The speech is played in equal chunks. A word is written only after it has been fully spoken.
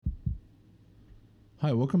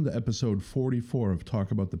Hi, welcome to episode 44 of Talk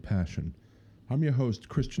About the Passion. I'm your host,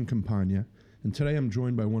 Christian Campagna, and today I'm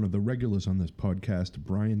joined by one of the regulars on this podcast,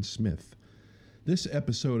 Brian Smith. This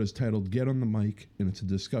episode is titled Get on the Mic, and it's a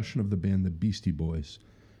discussion of the band The Beastie Boys.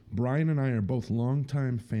 Brian and I are both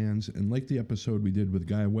longtime fans, and like the episode we did with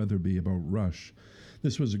Guy Weatherby about Rush,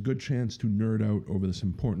 this was a good chance to nerd out over this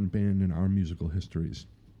important band in our musical histories.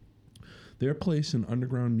 Their place in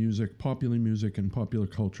underground music, and popular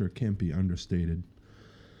culture can't be understated.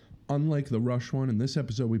 Unlike the Rush one, in this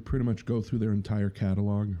episode we pretty much go through their entire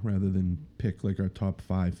catalog rather than pick like our top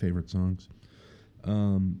 5 favorite songs.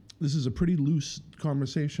 This is a pretty loose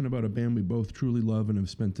conversation about a band we both truly love and have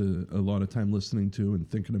spent a lot of time listening to and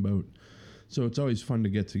thinking about. So it's always fun to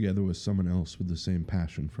get together with someone else with the same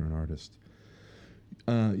passion for an artist.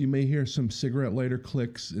 You may hear some cigarette lighter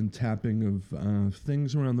clicks and tapping of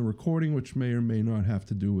things around the recording, which may or may not have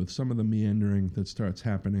to do with some of the meandering that starts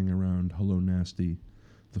happening around Hello Nasty,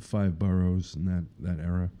 the Five Boroughs, and that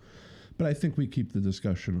era. But I think we keep the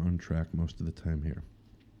discussion on track most of the time here.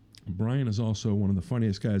 Brian is also one of the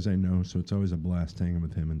funniest guys I know, so it's always a blast hanging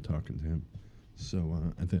with him and talking to him.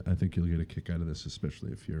 So I think you'll get a kick out of this,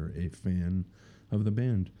 especially if you're a fan of the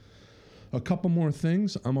band. A couple more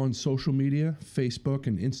things. I'm on social media. Facebook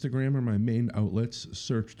and Instagram are my main outlets.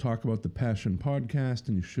 Search Talk About the Passion podcast,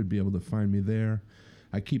 and you should be able to find me there.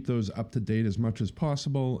 I keep those up to date as much as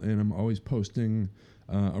possible, and I'm always posting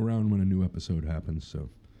around when a new episode happens, so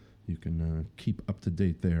you can keep up to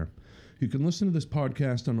date there. You can listen to this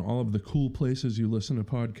podcast on all of the cool places you listen to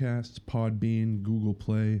podcasts: Podbean, Google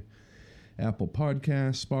Play, Apple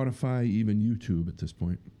Podcasts, Spotify, even YouTube at this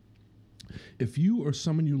point. If you or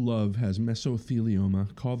someone you love has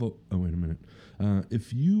mesothelioma, call the... Oh, wait a minute.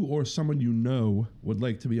 If you or someone you know would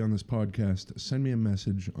like to be on this podcast, send me a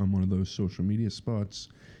message on one of those social media spots,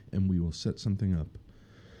 and we will set something up.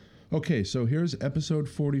 Okay, so here's episode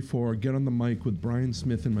 44, Get on the Mic with Brian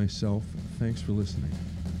Smith and myself. Thanks for listening.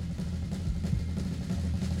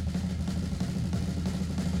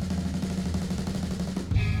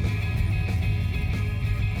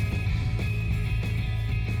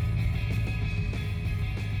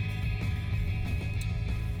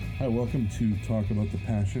 Hi, welcome to Talk About the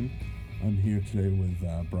Passion. I'm here today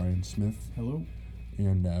with Brian Smith. Hello.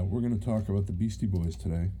 And we're going to talk about the Beastie Boys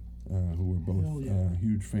today, who we're both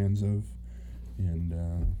huge fans of. And,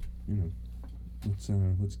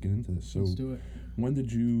 let's get into this. So, let's do it. When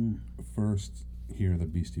did you first hear the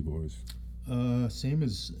Beastie Boys? Same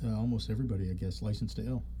as almost everybody, I guess, Licensed to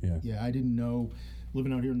Ill. Yeah. Yeah, I didn't know,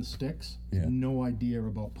 living out here in the sticks, no idea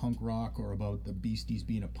about punk rock or about the Beasties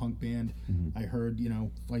being a punk band. Mm-hmm. I heard,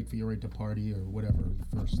 Fight for Your Right to Party or whatever,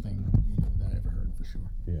 the first thing, that I ever heard for sure.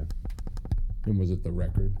 Yeah. And was it the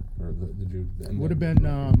record? Or did you... Would have been,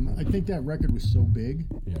 I think that record was so big.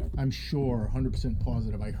 Yeah. I'm sure, 100%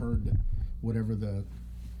 positive, I heard whatever the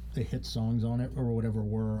hit songs on it or whatever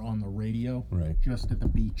were on the radio, right, just at the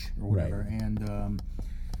beach or whatever. Right. And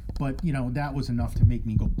but that was enough to make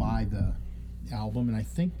me go buy the album, and I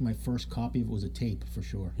think my first copy of it was a tape for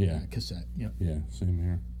sure. Cassette. Yeah, same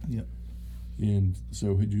here. Yep. And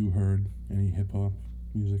so had you heard any hip-hop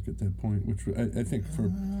music at that point, which I think for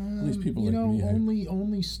at least people like me,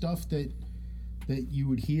 only stuff that you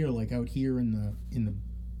would hear like out here in the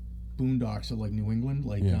boondocks of like New England,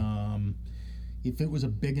 like if it was a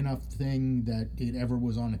big enough thing that it ever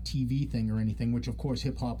was on a TV thing or anything, which of course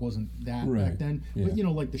hip hop wasn't that back then, but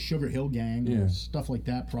like the Sugar Hill Gang or stuff like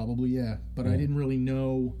that probably, but I didn't really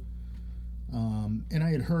know, and I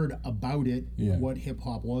had heard about it, what hip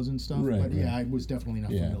hop was and stuff, but I was definitely not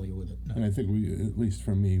familiar with it. No. And I think at least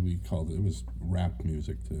for me, we called it was rap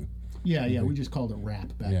music too. We just called it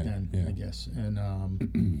rap back then, I guess.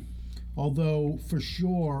 And although for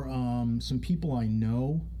sure, some people I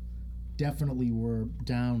know definitely were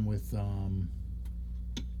down with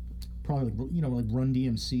probably like Run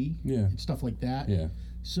DMC and stuff like that.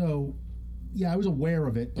 So I was aware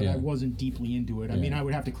of it, but I wasn't deeply into it. I mean, I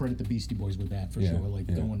would have to credit the Beastie Boys with that for sure. Like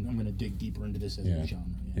going, I'm going to dig deeper into this as a genre.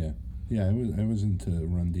 I was into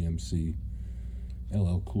Run DMC,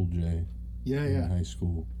 LL Cool J in high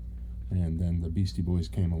school, and then the Beastie Boys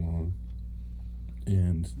came along,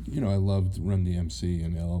 and I loved Run DMC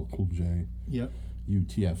and LL Cool J. Yep.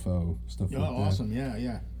 UTFO, stuff like that. Oh, awesome,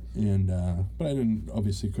 yeah. And, but I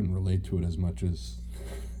couldn't relate to it as much as,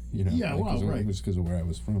 it was because of where I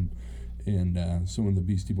was from. And so when the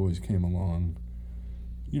Beastie Boys came along,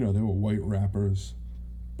 they were white rappers,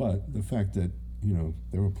 but the fact that,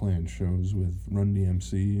 they were playing shows with Run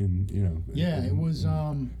DMC and, it was...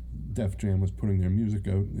 Def Jam was putting their music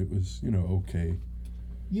out, it was, okay.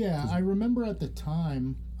 Yeah, I remember at the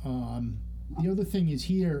time, the other thing is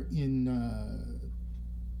here in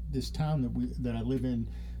this town that I live in,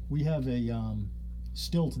 we have a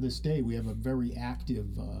still to this day we have a very active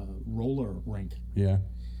roller rink. Yeah.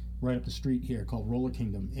 Right up the street here called Roller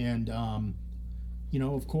Kingdom, and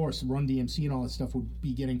of course, Run DMC and all that stuff would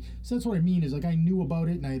be getting. So that's what I mean is like I knew about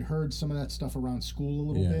it and I had heard some of that stuff around school a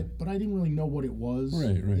little bit, but I didn't really know what it was.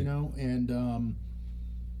 Right. And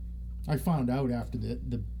I found out after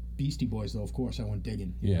the Beastie Boys, though. Of course, I went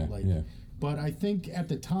digging. But I think at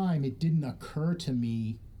the time it didn't occur to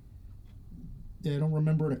me. I don't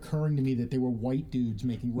remember it occurring to me that they were white dudes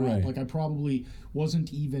making rap. Right. Like I probably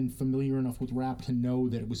wasn't even familiar enough with rap to know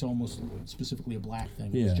that it was almost specifically a black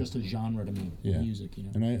thing. It was just a genre to me, music.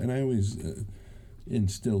 And I always and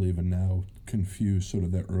still even now confuse sort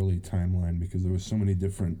of that early timeline because there was so many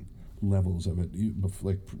different levels of it.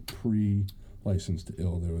 Like pre-Licensed to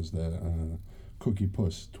Ill, there was the Cookie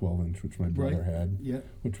Puss 12-inch, which my brother had,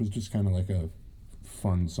 which was just kind of like a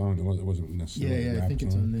fun song. It wasn't necessarily a rap I think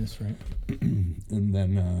it's song. on this, right? And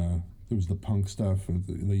then there was the punk stuff,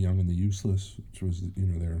 the Young and the Useless, which was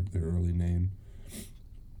their early name.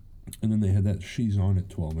 And then they had that She's On It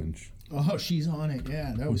 12-inch. Oh, She's On It,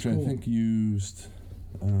 yeah, that was cool. Which I think used.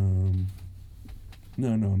 No,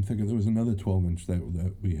 I'm thinking there was another 12-inch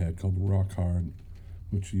that we had called Rock Hard,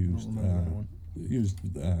 which used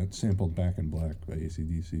sampled Back in Black by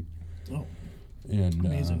AC/DC. Oh, and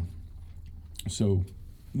amazing. So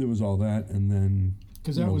there was all that, and then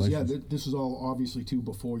because that was this was all obviously too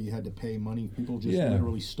before you had to pay money. People just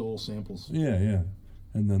literally stole samples. Yeah,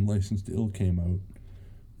 and then Licensed to Ill came out,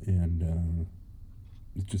 and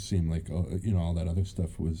it just seemed like all that other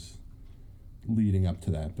stuff was leading up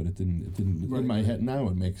to that, but it didn't. In my head now,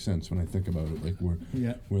 it makes sense when I think about it. Like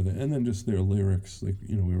and then just their lyrics, like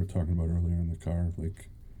we were talking about earlier in the car, like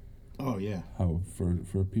how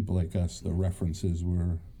for people like us, the references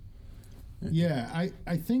were. Yeah,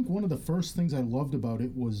 I think one of the first things I loved about it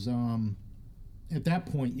was at that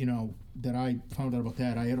point, that I found out about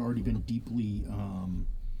that, I had already been deeply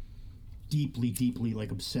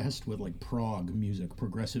like obsessed with like prog music,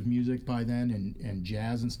 progressive music by then, and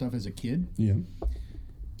jazz and stuff as a kid. Yeah.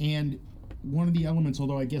 And one of the elements,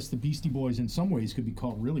 although I guess the Beastie Boys in some ways could be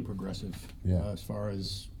called really progressive, as far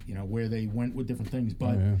as where they went with different things,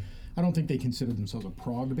 but. I don't think they considered themselves a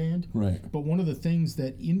prog band. Right. But one of the things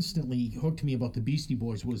that instantly hooked me about the Beastie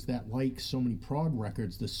Boys was that, like so many prog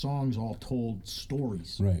records, the songs all told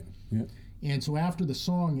stories. Right. Yeah. And so after the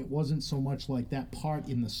song, it wasn't so much like that part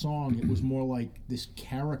in the song. It was more like this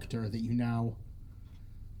character that you now...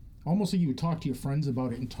 Almost like you would talk to your friends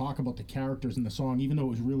about it and talk about the characters in the song, even though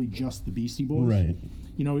it was really just the Beastie Boys. Right.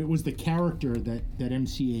 It was the character that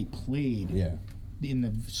MCA played. Yeah. In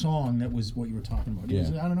the song, that was what you were talking about.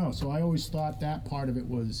 I don't know. So I always thought that part of it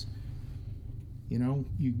was, you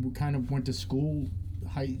kind of went to school.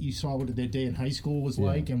 You saw what their day in high school was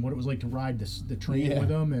like, and what it was like to ride the train with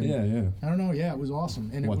them. And I don't know. Yeah, it was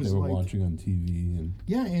awesome. And what it was they were like, watching on TV.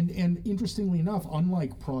 And and interestingly enough,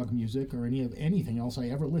 unlike prog music or anything else I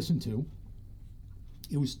ever listened to,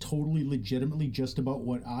 it was totally legitimately just about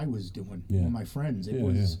what I was doing with my friends.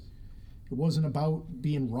 It wasn't about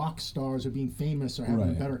being rock stars or being famous or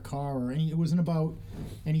having a better car or any. It wasn't about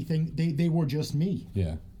anything. They were just me.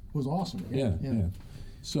 Yeah. It was awesome. Yeah.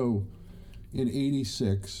 So, in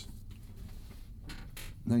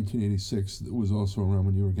 1986 was also around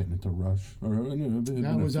when you were getting into Rush. I had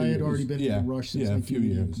already been into Rush since a few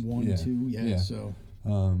years. 1, 2. So.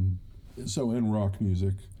 So in rock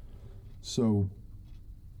music, so.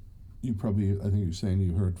 You probably, I think you're saying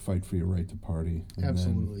you heard "Fight for Your Right to Party."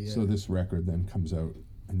 Absolutely, So this record then comes out,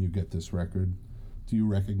 and you get this record. Do you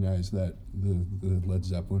recognize that the Led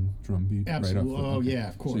Zeppelin drum beat? Absolutely. Right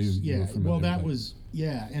off of course. So well, that was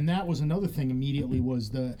and that was another thing. Immediately was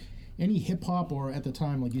any hip hop or at the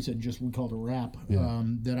time, like you said, just we called it rap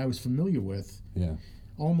that I was familiar with. Yeah.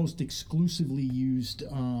 Almost exclusively used.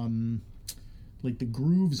 Like the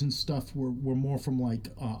grooves and stuff were more from like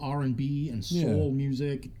R&B and soul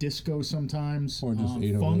music, disco sometimes, or just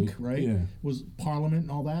funk, right? Yeah. Was Parliament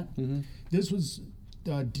and all that. Mm-hmm. This was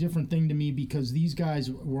a different thing to me because these guys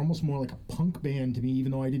were almost more like a punk band to me,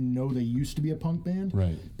 even though I didn't know they used to be a punk band.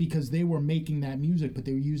 Right. Because they were making that music, but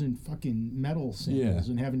they were using fucking metal samples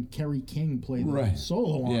and having Kerry King play the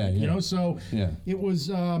solo on it. So it was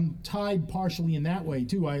tied partially in that way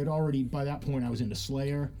too. I had already, by that point, I was into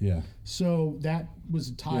Slayer. Yeah. So that was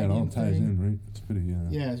a tied in it all ties thing. in, right? It's pretty,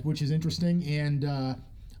 Yeah, which is interesting. And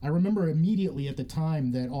I remember immediately at the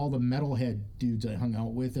time that all the metalhead dudes I hung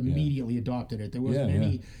out with immediately adopted it. There wasn't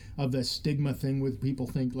any of the stigma thing with people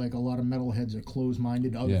think like a lot of metalheads are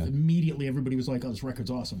closed-minded. Immediately everybody was like, "Oh, this record's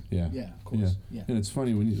awesome." Yeah, of course. Yeah. And it's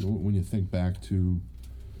funny when you think back to,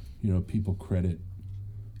 people credit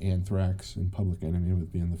Anthrax and Public Enemy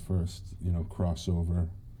with being the first, crossover.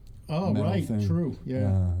 Oh, metal right, thing. true,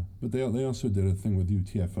 yeah. But they also did a thing with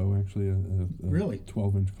UTFO, actually, a Really?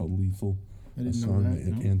 12-inch called Lethal. I didn't a know song that,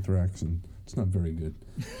 no. Anthrax, and it's not very good.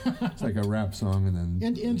 It's like a rap song, and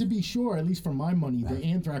then And to be sure, at least for my money, the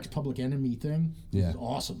Anthrax Public Enemy thing is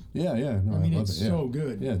awesome. Yeah, no, I mean, love it's it. Yeah. so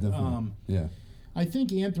good. Yeah, definitely. Yeah. I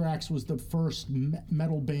think Anthrax was the first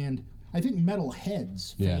metal band. I think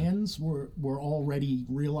metalheads fans were already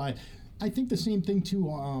realized. I think the same thing too.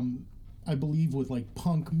 I believe with like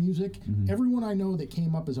punk music, everyone I know that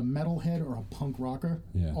came up as a metalhead or a punk rocker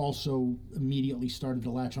also immediately started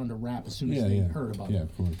to latch onto rap as soon as they heard about it. Yeah,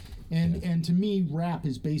 of course. And to me, rap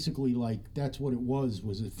is basically like that's what it was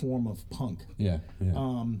a form of punk. Yeah.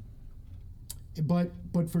 But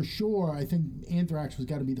for sure, I think Anthrax was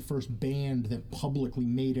got to be the first band that publicly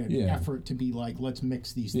made an effort to be like, let's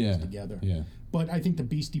mix these things together. Yeah. But I think the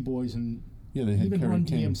Beastie Boys and they had even Kerry Run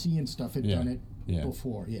King. DMC and stuff had done it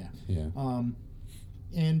before. Yeah.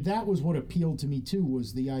 And that was what appealed to me too,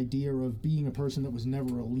 was the idea of being a person that was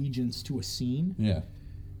never allegiance to a scene. Yeah.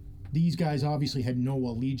 These guys obviously had no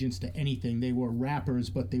allegiance to anything. They were rappers,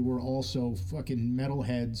 but they were also fucking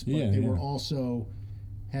metalheads. But they were also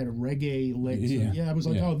had a reggae licks. I was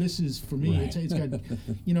like, oh, this is for me. Right. It's got,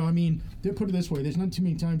 I mean, they put it this way: there's not too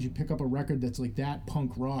many times you pick up a record that's like that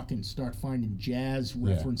punk rock and start finding jazz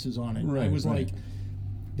references on it. Right, I was like,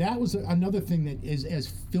 that was another thing that is as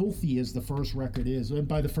filthy as the first record is. And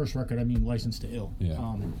by the first record, I mean License to Ill.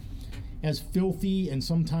 Yeah. As filthy and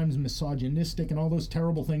sometimes misogynistic and all those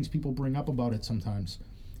terrible things people bring up about it sometimes.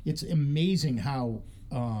 It's amazing how,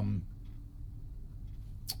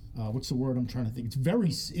 what's the word I'm trying to think?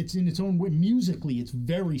 It's in its own way, musically, it's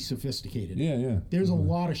very sophisticated. Yeah. There's a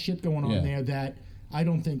lot of shit going on there that I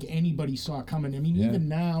don't think anybody saw coming. I mean, even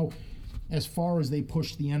now, as far as they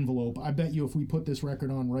push the envelope, I bet you if we put this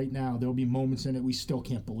record on right now, there'll be moments in it we still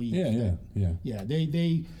can't believe. Yeah,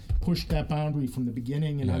 they pushed that boundary from the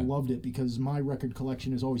beginning, and I loved it because my record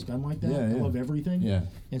collection has always been like that. I love everything. Yeah.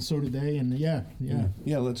 And so did they, and yeah.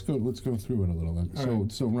 Let's go through it a little.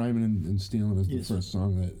 So Rhymin' and Stealin' is the first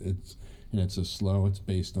song that it's a slow. It's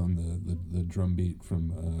based on the drum beat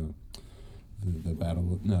from the battle.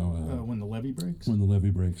 When the Levee Breaks. When the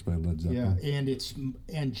Levee Breaks by Led Zeppelin. Yeah,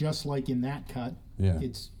 and just like in that cut,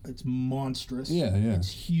 it's monstrous. Yeah.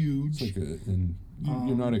 It's huge. It's like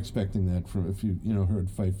you're not expecting that from if you heard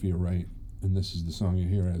Fight for Your Right, and this is the song you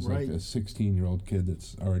hear as like a 16-year-old kid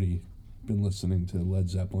that's already been listening to Led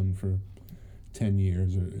Zeppelin for 10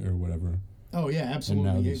 years or whatever. Oh yeah,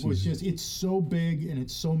 absolutely. It was it's so big and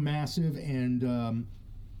it's so massive, and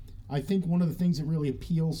I think one of the things that really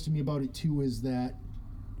appeals to me about it too is that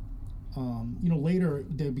later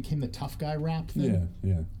they became the tough guy rap thing.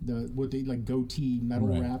 Yeah. What they like goatee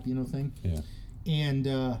metal rap, thing. Yeah. And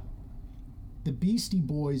the Beastie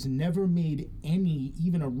Boys never made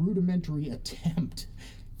even a rudimentary attempt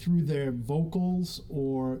through their vocals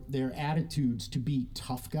or their attitudes to be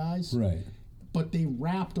tough guys. Right. But they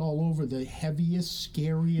rapped all over the heaviest,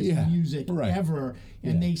 scariest music ever,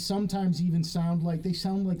 and they sometimes even sound like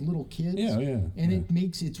little kids. Yeah. And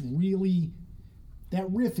it's really, that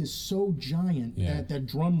riff is so giant, that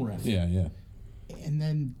drum riff. Yeah. And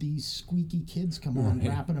then these squeaky kids come on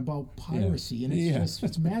rapping about piracy, and it's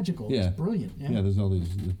it's magical. Yeah. It's brilliant. Yeah, there's all these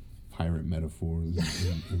pirate metaphors,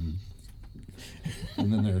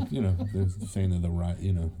 and then they're saying they're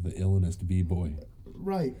the illest b-boy.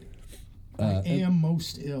 Right. I am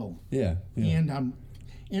most ill. Yeah. And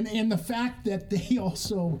and the fact that they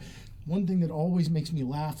also, one thing that always makes me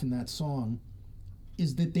laugh in that song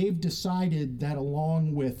is that they've decided that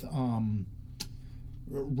along with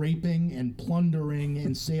raping and plundering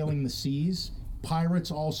and sailing the seas,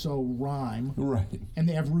 pirates also rhyme. Right. And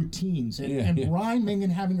they have routines. And rhyming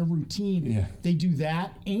and having a routine, they do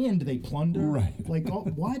that and they plunder. Right. Like,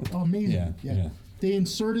 what? Oh, amazing. Yeah. They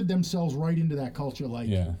inserted themselves right into that culture. Like,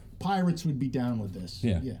 pirates would be down with this.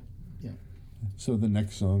 Yeah. So the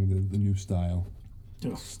next song, the new style,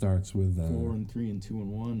 starts with 4 and 3 and 2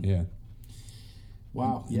 and 1. Yeah.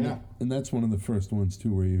 Wow. And that's one of the first ones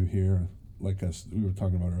too, where you hear, like we were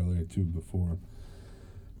talking about earlier too before,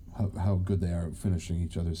 how good they are at finishing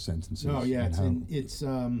each other's sentences. Oh yeah, it's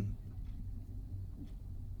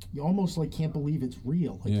you almost like can't believe it's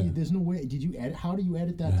real. Like there's no way. Did you edit? How do you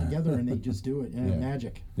edit that together? And they just do it.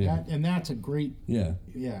 Magic. Yeah. And that's a great. Yeah.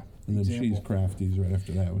 And then example. She's Crafty's right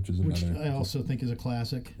after that, which is another. I also think is a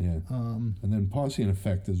classic. Yeah. And then Posse in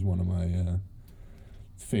Effect is one of my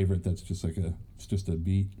favorite. That's just it's just a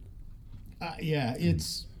beat.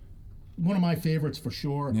 It's one of my favorites for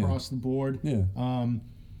sure across the board. Yeah.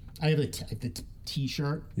 I have the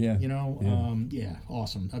T-shirt. Yeah. You know, yeah,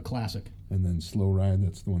 awesome, a classic. And then Slow Ride,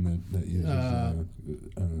 that's the one that uses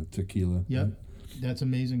tequila. Yep, right? That's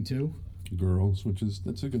amazing too. Girls,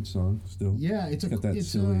 that's a good song still. Yeah, it's got that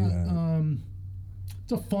silly.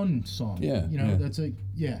 It's a fun song. Yeah, you know, yeah. that's a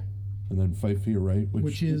And then Fight for Your Right,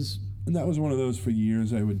 which is, and that was one of those for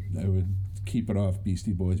years. I would keep it off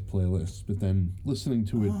Beastie Boys playlists, but then listening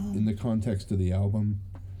to it in the context of the album,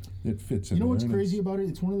 it fits in. You know what's crazy about it?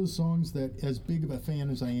 It's one of those songs that, as big of a fan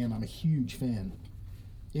as I am, I'm a huge fan.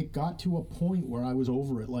 It got to a point where I was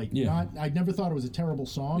over it. I never thought it was a terrible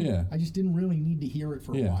song. Yeah. I just didn't really need to hear it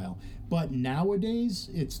for a while. But nowadays,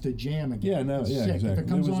 it's the jam again. Yeah, now, it's sick. exactly. If it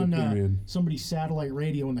comes on somebody's satellite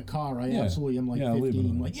radio in the car, I absolutely am like 15.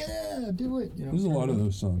 I'm like, yeah, do it. You know, there's a lot of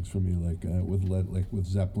those songs for me, like with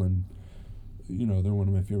Zeppelin. You know, they're one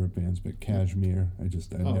of my favorite bands, but Kashmir, I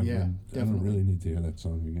don't really need to hear that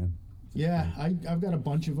song again. Yeah, I've got a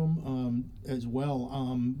bunch of them as well.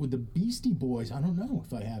 With the Beastie Boys, I don't know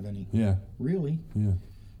if I have any. Yeah. Really? Yeah.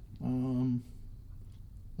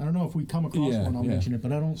 I don't know if we come across one, I'll mention it,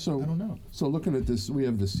 but I don't know. So looking at this, we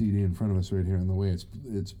have the CD in front of us right here, and the way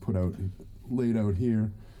it's put out, laid out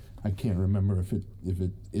here, I can't remember if it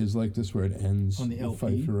is like this where it ends on the LP,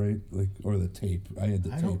 Fight for Right, or the tape. I had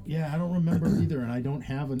the tape. I don't remember either, and I don't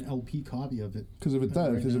have an LP copy of it. Because if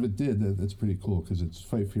it did, that's pretty cool. Because it's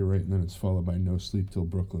Fight for Your Right, and then it's followed by No Sleep Till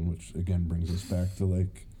Brooklyn, which again brings us back to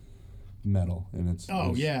like metal, and it's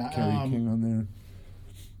Kerry King on there.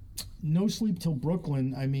 No Sleep Till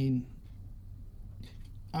Brooklyn. I mean.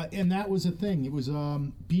 And that was a thing. It was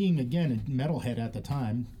being again a metalhead at the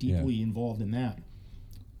time, deeply involved in that.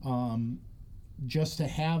 Just to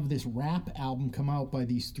have this rap album come out by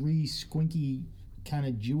these three squinky kind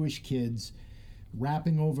of Jewish kids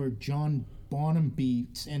rapping over John Bonham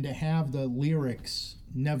beats, and to have the lyrics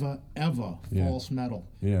never ever false metal,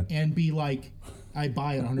 and be like, I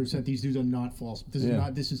buy it 100%. These dudes are not false. This is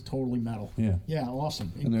not. This is totally metal. Yeah,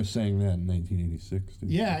 awesome. And they're saying that in 1986. Dude.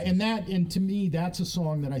 Yeah, and to me, that's a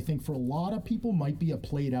song that I think for a lot of people might be a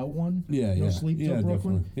played out one. No Sleep Till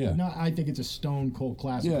Brooklyn. Yeah, no, I think it's a stone cold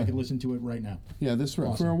classic. I could listen to it right now. Yeah, this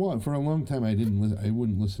awesome. for a long time I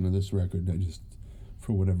wouldn't listen to this record. I just,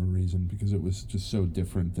 for whatever reason, because it was just so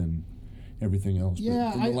different than everything else.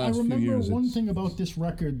 Yeah, but in the last I remember few years, one thing about this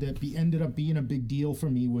record that ended up being a big deal for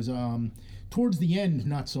me was towards the end,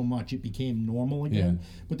 not so much. It became normal again.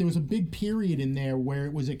 But there was a big period in there where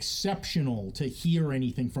it was exceptional to hear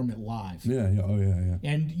anything from it live. Yeah.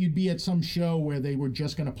 And you'd be at some show where they were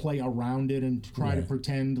just going to play around it and try to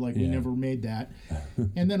pretend like we never made that.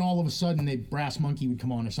 And then all of a sudden, Brass Monkey would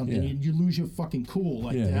come on or something. And you lose your fucking cool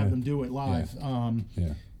to have them do it live.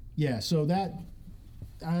 So that...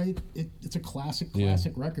 it's a classic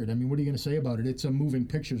record. I mean, what are you going to say about it? It's a moving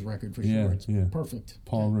pictures record for sure. It's perfect.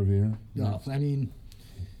 Paul Revere. Yeah, I mean,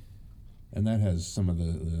 and that has some of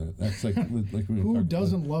the that's like who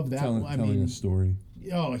doesn't love that? Telling a story.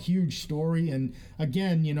 Oh, a huge story, and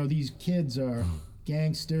again, you know, these kids are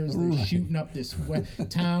gangsters. They're shooting up this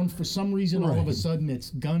town for some reason. All of a sudden,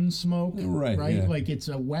 it's Gunsmoke. Right. Yeah. Like it's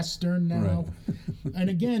a Western now.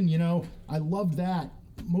 And again, you know, I love that.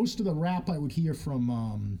 Most of the rap I would hear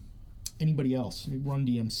from anybody else, Run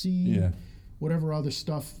DMC, whatever other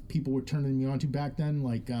stuff people were turning me on to back then.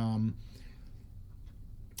 Like, I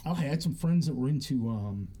had some friends that were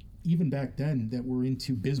into, even back then, that were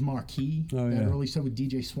into Biz Markie, that early stuff with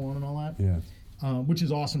DJ Swan and all that, which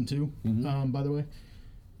is awesome too, by the way.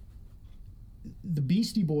 The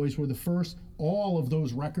Beastie Boys were the first. All of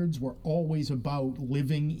those records were always about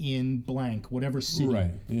living in blank, whatever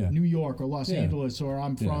city, New York or Los Angeles, or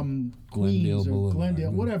I'm from Queens or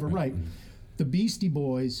Glendale, whatever. Right. The Beastie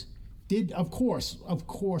Boys did, of course,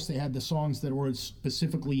 they had the songs that were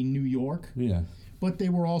specifically New York. Yeah. But they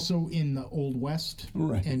were also in the Old West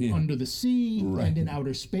and Under the Sea and in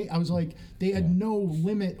outer space. I was like, they had no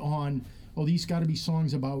limit on. Oh, these got to be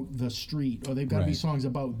songs about the street, or they've got to be songs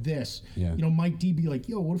about this. Yeah. You know, Mike D be like,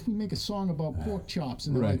 yo, what if we make a song about pork chops?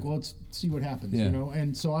 And they're like, well, let's see what happens, you know?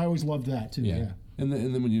 And so I always loved that, too, And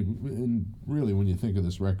then when you think of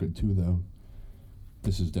this record, too, though,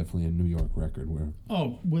 this is definitely a New York record where...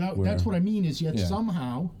 that's what I mean, is yet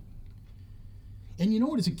somehow... And you know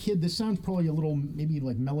what, as a kid, this sounds probably a little maybe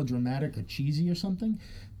like melodramatic or cheesy or something,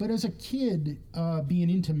 but as a kid, being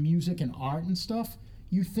into music and art and stuff...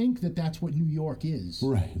 You think that that's what New York is.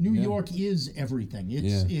 Right. New York is everything.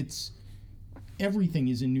 It's everything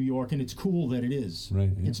is in New York, and it's cool that it is. Right.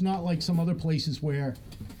 Yeah. It's not like some other places where,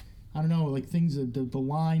 I don't know, like things, the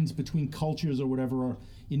lines between cultures or whatever are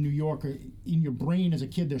in New York, or in your brain as a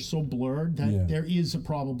kid, they're so blurred that there is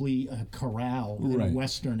probably a corral and a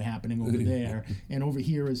Western happening over there, and over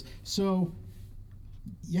here is... So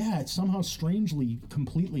yeah, it's somehow strangely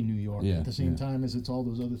completely New York Yeah, at the same yeah. time as it's all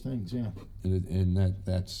those other things. Yeah. And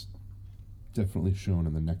that's definitely shown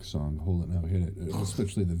in the next song, "Hold It Now, Hit It,"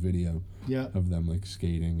 especially the video Yeah. of them like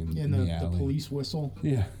skating and And in the the alley. police whistle.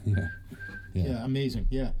 Yeah, yeah, Yeah, amazing.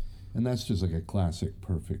 Yeah. And that's just like a classic,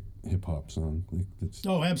 perfect hip hop song. Like that's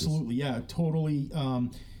Oh, absolutely. Yeah, totally.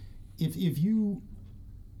 If you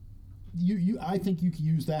I think you could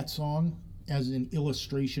use that song as an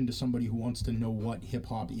illustration to somebody who wants to know what hip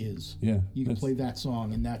hop is. Yeah, You can that's- play that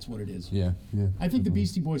song, and that's what it is. Yeah, yeah. I think the definitely.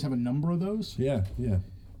 Beastie Boys have a number of those, Yeah, yeah,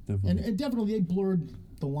 definitely. and definitely they blurred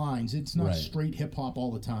the lines. It's not Right. straight hip hop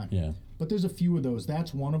all the time. yeah, But there's a few of those.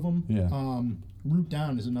 That's one of them. Yeah. Root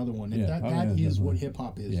Down is another one. Yeah. That Oh, that yeah, is what definitely. hip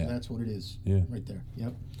hop is. Yeah. That's what it is. Yeah. Right there.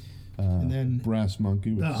 Yep. uh, and then- Brass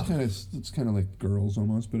Monkey, which is Ugh. it's kind of like Girls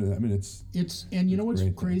almost, but I mean it's And you know what's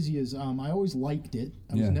great, though. crazy is I always liked it.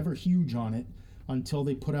 I was Yeah. never huge on it until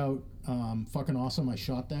they put out Fucking Awesome. I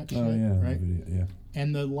Shot That shit. oh yeah, Right. the video, yeah,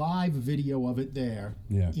 And the live video of it there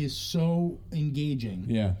is yeah, so engaging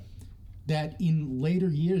yeah, that in later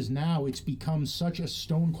years now it's become such a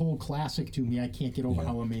stone cold classic to me. I can't get over Yeah.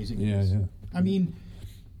 how amazing it yeah, is. yeah. I mean,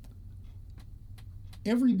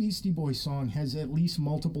 every Beastie Boys song has at least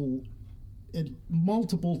multiple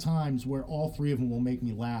times where all three of them will make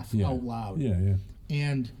me laugh Yeah. out loud. Yeah, yeah,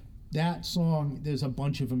 And that song, there's a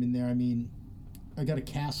bunch of them in there. I mean, I got a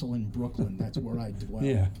castle in Brooklyn. That's where I dwell.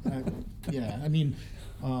 Yeah. I mean,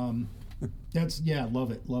 love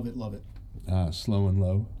it, love it, love it. Slow and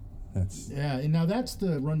Low. That's Yeah, and now that's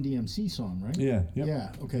the Run DMC song, right? yeah, yep.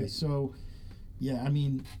 Yeah. Okay. So, yeah, I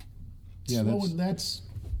mean, Yeah, slow that's-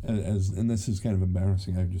 and that's and this is kind of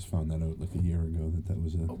embarrassing. I just found that out like a year ago that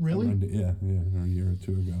was a really? yeah, or a year or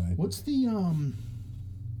two ago. What's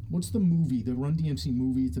the movie? The Run DMC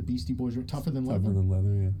movie? It's the Beastie Boys are Tougher Than Leather. Tougher Than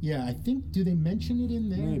Leather, yeah. Yeah, I think. Do they mention it in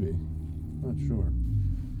there? Maybe, not sure.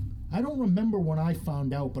 I don't remember when I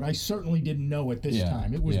found out, but I certainly didn't know at this Yeah,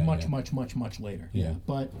 time. It was yeah, much, yeah. much, much, much later. Yeah.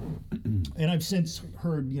 But and I've since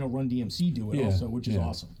heard Run DMC do it Yeah, also, which is yeah,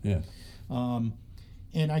 awesome. Yeah,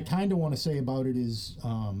 And I kind of want to say about it is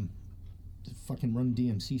the fucking Run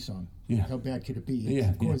DMC song. Yeah. How bad could it be? Yeah,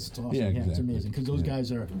 Of course, yeah. it's awesome. Yeah, Yeah, it's exactly. amazing because those Yeah.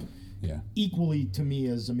 guys are yeah, equally to me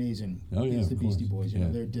as amazing Oh, yeah, as the of Beastie course. Boys. You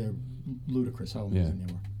know, Yeah. they're ludicrous how amazing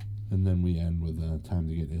they were. and then we end with "Time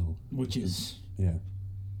to Get Ill." Which is Yeah,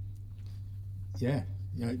 yeah.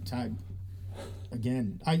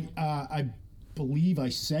 Again, I believe I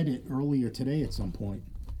said it earlier today at some point.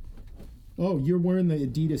 Oh, you're wearing the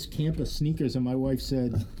Adidas Campus sneakers, and my wife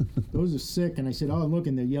said those are sick. And I said, oh, look,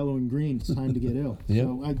 and they're yellow and green. It's time to get ill. Yep.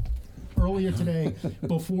 So earlier today,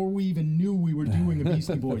 before we even knew we were doing a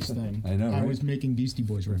Beastie Boys thing, I know, I right? was making Beastie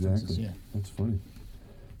Boys references. exactly. Yeah. That's funny.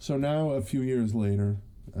 So now, a few years later,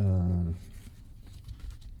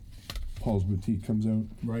 Paul's Boutique comes out,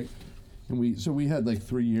 Right. and we had like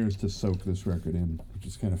 3 years to soak this record in, which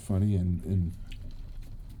is kind of funny, and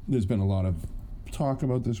there's been a lot of talk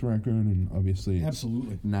about this record, and obviously it's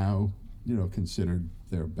Absolutely. now considered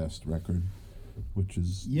their best record, which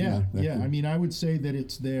is Yeah. that Yeah. could- I mean, I would say that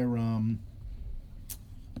it's their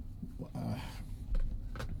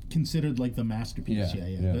considered like the masterpiece. Yeah.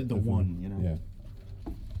 The definitely. one. Yeah,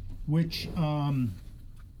 Which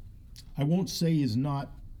I won't say is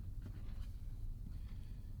not.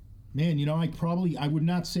 Man, I would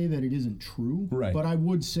not say that it isn't true. Right. But I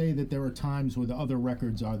would say that there are times where the other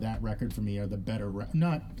records are that record for me are the better.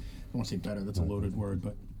 Not, I won't say better. That's a loaded word,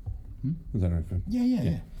 but is that right? Finn?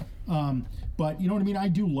 yeah. But you know what I mean. I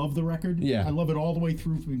do love the record. Yeah. I love it all the way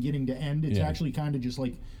through from beginning to end. It's Yeah. actually kind of just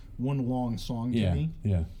like one long song to Yeah, me.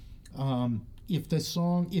 yeah,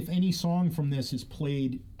 If any song from this is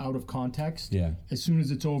played out of context, yeah. as soon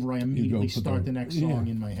as it's over, I immediately put start the next song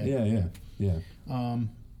in my head. Yeah.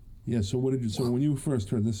 Yeah. So what did you? So when you first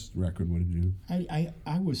heard this record, what did you?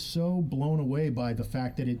 I was so blown away by the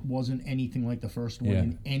fact that it wasn't anything like the first one Yeah.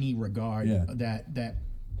 in any regard. Yeah. That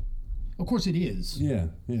of course it is. Yeah.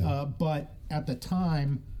 But at the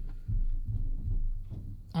time,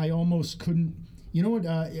 I almost couldn't. You know what?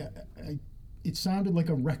 It sounded like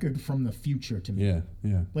a record from the future to me.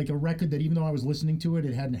 Yeah. Like a record that even though I was listening to it,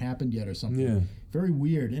 it hadn't happened yet or something. Yeah. Very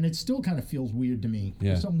weird, and it still kind of feels weird to me. Yeah.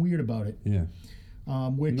 There's something weird about it. Yeah.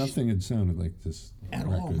 Which Nothing had sounded like this at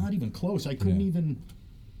record. all, not even close. I couldn't Yeah. even.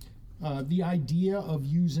 The idea of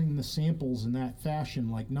using the samples in that fashion,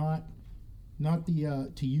 like not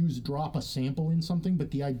the to drop a sample in something,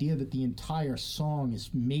 but the idea that the entire song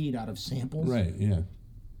is made out of samples, Right. Yeah.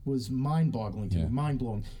 was mind-boggling to Yeah. me,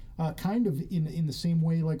 mind-blowing. Kind of in the same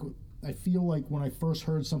way, like I feel like when I first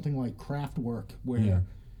heard something like Kraftwerk, where Yeah.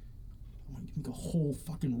 make a whole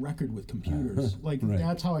fucking record with computers. Like Right.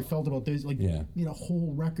 that's how I felt about this. Like Yeah. made a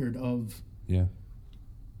whole record of Yeah.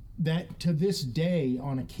 that. To this day,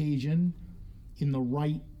 on occasion, in the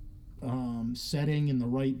right setting, in the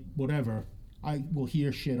right whatever, I will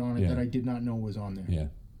hear shit on it Yeah. that I did not know was on there. Yeah.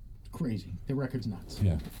 Crazy. The record's nuts.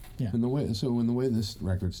 Yeah. Yeah. And the way this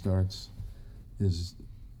record starts is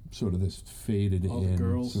sort of this faded All the in,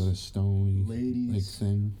 girls, sort of stony ladies. like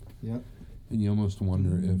thing, Yep. and you almost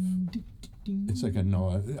wonder if it's like a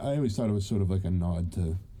nod. I always thought it was sort of like a nod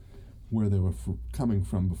to where they were coming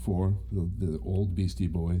from before, the old Beastie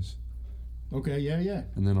Boys. Okay, yeah.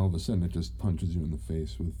 And then all of a sudden it just punches you in the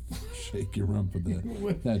face with Shake Your Rump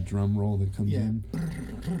with that drum roll that comes Yeah. in.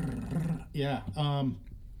 Yeah.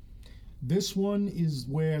 This one is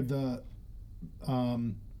where the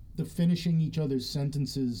finishing each other's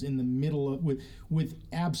sentences in the middle of, with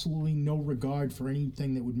absolutely no regard for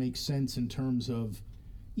anything that would make sense in terms of,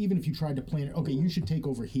 even if you tried to plan it, okay, you should take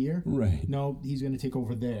over here. Right. No, he's going to take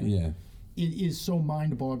over there. Yeah. It is so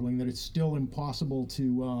mind-boggling that it's still impossible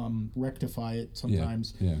to rectify it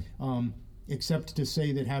sometimes. Yeah. Except to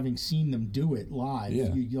say that having seen them do it live,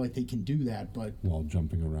 Yeah. you're like, they can do that, but While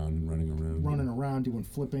jumping around and running around. doing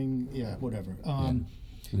flipping, whatever.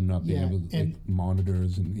 And not being yeah, able to, and- like,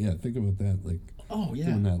 monitors and think about that, like Oh yeah,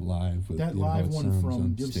 doing that live with that you know, how live it one sounds from. on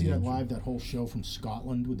Did you ever see that stage. live? That whole show from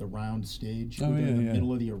Scotland with the round stage. Oh, with yeah, in the yeah.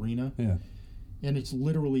 middle of the arena. Yeah. And it's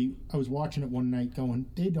literally, I was watching it one night, going,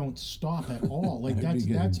 they don't stop at all. Like I'd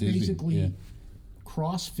be that's getting dizzy, basically yeah.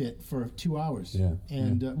 CrossFit for 2 hours. Yeah,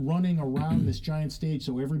 And running around this giant stage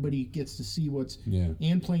so everybody gets to see what's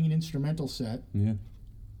and playing an instrumental set. Yeah.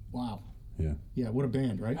 Wow. Yeah. Yeah, what a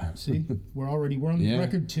band, right? See, we're on Yeah.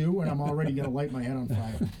 record 2, and I'm already gonna light my head on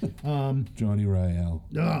fire. Johnny Ryall.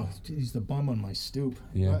 Oh, he's the bum on my stoop.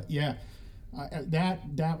 Yeah. Yeah.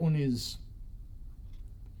 That one is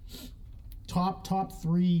top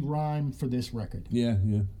 3 rhyme for this record Yeah.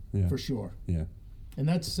 for sure. Yeah. And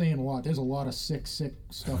that's saying a lot. There's a lot of sick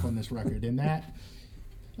stuff on this record, and that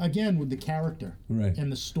again with the character Right.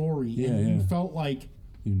 and the story. Yeah, and you yeah. felt like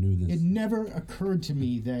You knew this. it never occurred to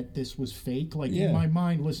me that this was fake. Like Yeah. in my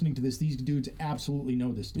mind, listening to this, these dudes absolutely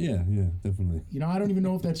know this stuff. Yeah. Definitely. You know, I don't even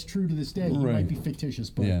know if that's true to this day. It Right. might be fictitious,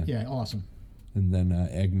 but Yeah. yeah awesome. And then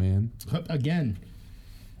Eggman, Again,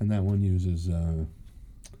 and that one uses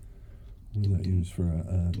what does that use for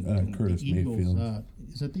Curtis the Eagles, Mayfield?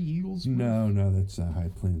 is that the Eagles? No, that's High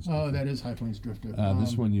Plains. Oh, that is High Plains Drifter.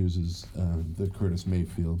 This one uses the Curtis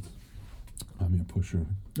Mayfield. I'm your pusher.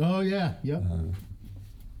 Oh yeah, yep.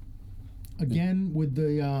 Again with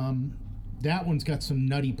the that one's got some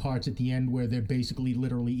nutty parts at the end where they're basically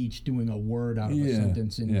literally each doing a word out of a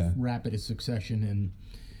sentence in rapid succession,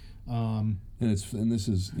 and this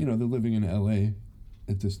is they're living in L.A.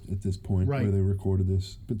 at this point Right. where they recorded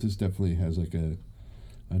this, but this definitely has like a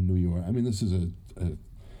New York. I mean, this is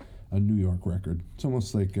a New York record. It's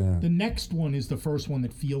almost like the next one is the first one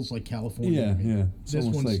that feels like California. Yeah, to me. yeah. It's This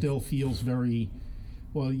almost one like- still feels very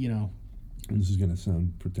well. and this is going to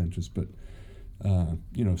sound pretentious, but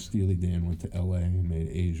Steely Dan went to L.A. and made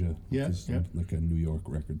Asia, Yeah, which is yep. like a New York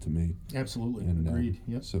record to me. Absolutely And agreed.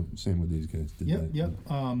 Yep. So same with these guys. Did Yep. that. Yep.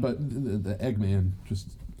 But the Eggman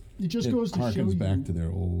it just goes to show harkens you. back to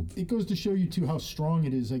their old. It goes to show you too how strong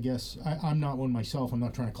it is. I guess I'm not one myself. I'm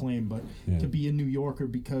not trying to claim, but Yeah. to be a New Yorker,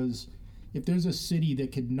 because if there's a city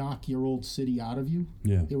that could knock your old city out of you,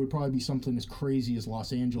 Yeah. it would probably be something as crazy as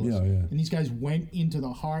Los Angeles. Yeah, yeah. And these guys went into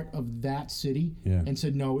the heart of that city Yeah. and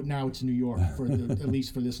said, no, now it's New York for at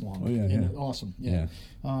least for this long. Oh, yeah, And yeah. awesome. Yeah.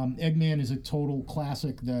 Eggman is a total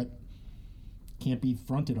classic that can't be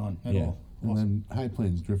fronted on at all. And Awesome. then High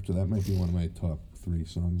Plains Drifter, that might be one of my top 3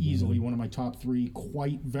 songs. Easily one of my top 3.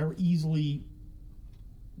 Quite very easily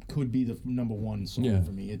could be the number 1 song Yeah.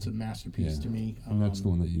 for me. It's a masterpiece to me. And that's the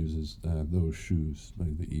one that uses Those Shoes by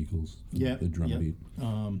the Eagles. The drum beat.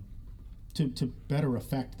 To better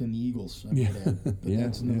effect than the Eagles, I Yeah. might add. But Yeah,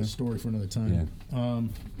 that's another yeah. story for another time.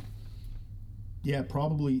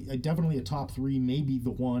 Probably, definitely a top 3, maybe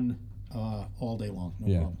the one all day long. No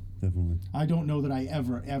problem. Definitely. I don't know that I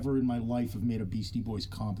ever in my life have made a Beastie Boys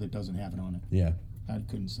comp that doesn't have it on it. Yeah. I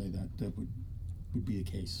couldn't say that. That would be the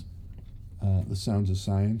case. The Sounds of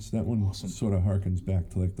Science, that one Awesome. sort of harkens back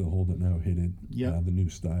to like the Hold It Now, Hit It, Yep. the new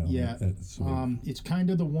style. Yeah. That sort of- It's kind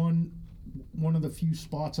of the one of the few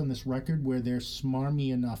spots on this record where they're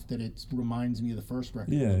smarmy enough that it reminds me of the first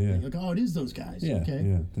record. Yeah, yeah. Like, oh, it is those guys. yeah, Okay.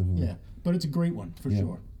 yeah, definitely. Yeah. But it's a great one for Yeah.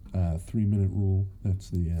 sure. 3-Minute Rule, that's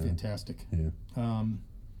the... Fantastic. Yeah.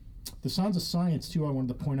 The Sounds of Science, too, I wanted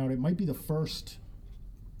to point out, it might be the first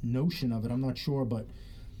notion of it, I'm not sure, but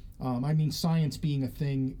I mean, science being a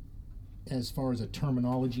thing as far as a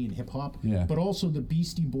terminology in hip hop, Yeah. but also the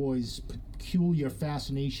Beastie Boys' peculiar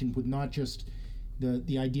fascination with not just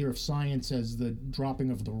the idea of science as the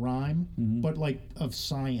dropping of the rhyme, but like of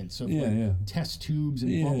science, of test tubes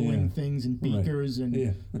and bubbling things and beakers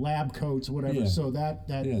and lab coats or whatever. Yeah. So that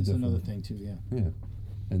is definitely. another thing too. Yeah.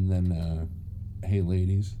 And then Hey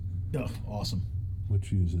Ladies, Awesome.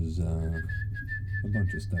 which uses a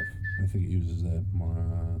bunch of stuff. I think it uses that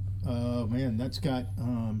more. Oh man, that's got.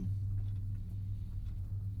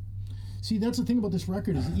 See, that's the thing about this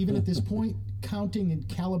record is even at this point, counting and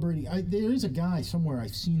calibrating. There is a guy somewhere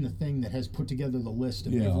I've seen the thing that has put together the list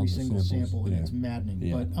of all every the single samples, sample, and it's maddening.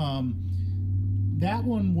 Yeah. But that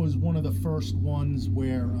one was one of the first ones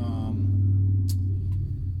where,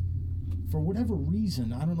 for whatever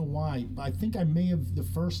reason, I don't know why, but I think I may have the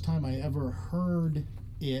first time I ever heard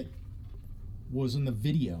it was in the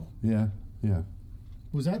video. Yeah.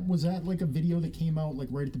 Was that like a video that came out like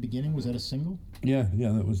right at the beginning? Was that a single? Yeah.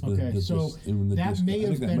 That was the. Okay, so that may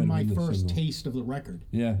have been my first single. taste of the record.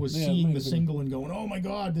 Yeah, was yeah, it seeing might the have been. single and going, "Oh my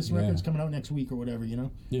God, this record's coming out next week" or whatever, you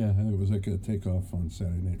know? Yeah, it was like a takeoff on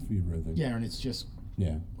Saturday Night Fever, I think. Yeah, and it's just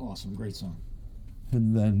Yeah. awesome, great song.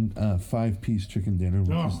 And then 5-piece chicken dinner,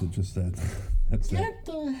 which is just that. That's that. Get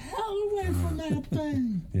the hell away from that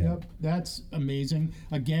thing! Yeah. Yep, that's amazing.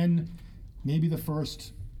 Again, maybe the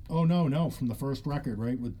first. Oh no, from the first record,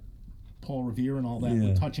 right, with Paul Revere and all that, Yeah.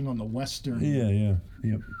 we're touching on the Western. Yeah.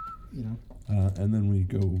 Yep. You know, And then we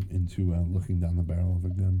go into Looking Down the Barrel of a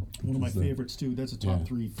Gun. one of my which is favorites too. That's a top Yeah.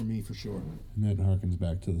 3 for me for sure. And that harkens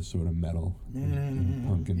back to the sort of metal and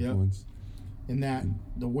punk Yep. influence. And that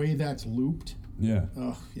the way that's looped. Yeah.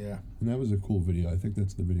 Oh yeah. And that was a cool video. I think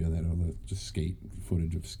that's the video that all the just skate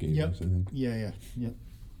footage of skaters, Yep. I think. Yeah.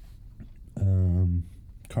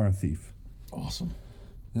 Car Thief. Awesome.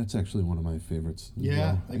 That's actually one of my favorites. as Yeah,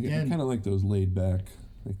 well. I again. kind of like those laid back.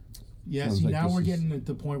 Like, Yeah, sounds see, like now this we're is- getting at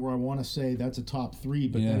the point where I want to say that's a top 3,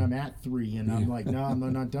 but then Yeah. I'm at 3, and I'm like, no, I'm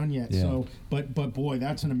not done yet. Yeah. So, but boy,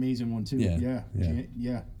 that's an amazing one too. Yeah.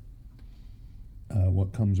 Yeah.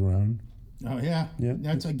 What Comes Around. Oh yeah. Yeah.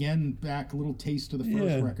 That's again back a little taste of the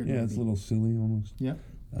first record. Yeah, it's a maybe. little silly almost. Yep.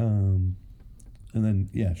 And then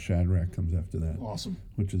Shadrach comes after that, Awesome.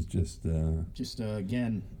 which is just Just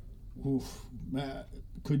again,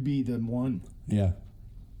 could be the one.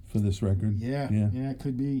 for this record. Yeah, it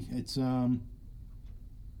could be. It's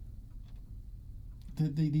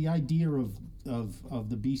the idea of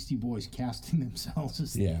the Beastie Boys casting themselves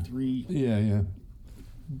as the 3 Yeah.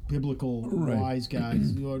 biblical Right. wise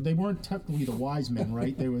guys. You know, they weren't technically the wise men,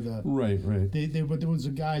 right? They were the Right. but there was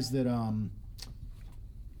the guys that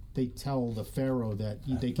they tell the Pharaoh that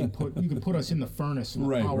you can put us in the furnace and the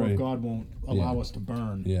Right, power right. of God won't allow Yeah. us to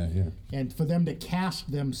burn. Yeah. And for them to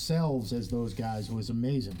cast themselves as those guys was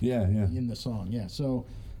amazing. Yeah. In the song, yeah. So,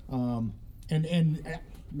 and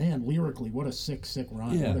man, lyrically, what a sick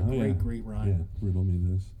rhyme. Yeah. What a great Yeah. rhyme. Riddle me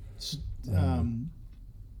this.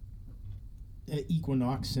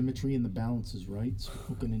 Equinox, symmetry, and the balance is right.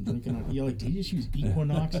 Smoking and drinking on. You're like, did you just use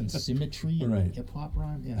equinox and symmetry in Right. hip hop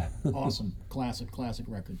rhyme? Yeah, awesome, classic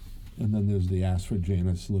record. And then there's the Ask for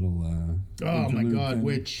Janus little. Oh my interlude God, thing.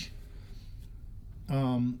 which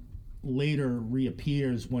later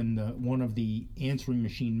reappears when one of the answering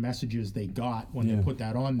machine messages they got when they put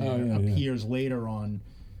that on there appears later on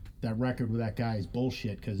that record with that guy's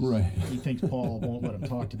bullshit because he thinks Paul won't let him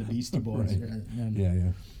talk to the Beastie Boys. Right. And,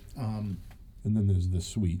 Yeah. And then there's the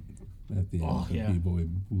Sweet at the end, the B-boy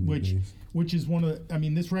which is one of the. I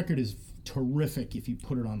mean, this record is terrific if you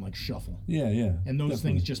put it on like shuffle. Yeah. And those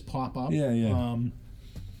definitely. things just pop up. Yeah.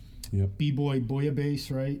 Yep. B-boy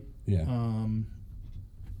Bouillabaisse, right? Yeah.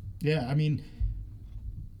 Yeah, I mean,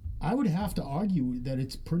 I would have to argue that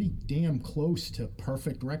it's pretty damn close to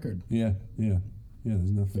perfect record. Yeah.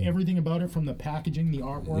 There's nothing. Everything about it, from the packaging, the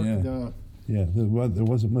artwork, there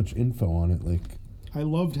wasn't much info on it. Like, I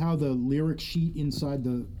loved how the lyric sheet inside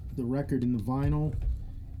the record in the vinyl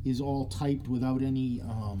is all typed without any.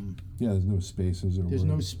 there's no spaces or. There's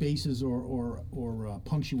no words. spaces or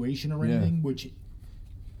punctuation or anything, which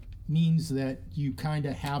means that you kind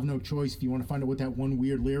of have no choice. If you want to find out what that one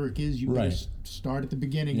weird lyric is, you better start at the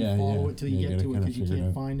beginning and follow it till you get to it, because you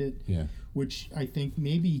can't find it. Yeah. Which I think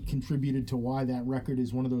maybe contributed to why that record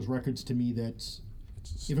is one of those records to me that's,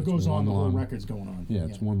 if it goes on, the whole record's going on. Yeah,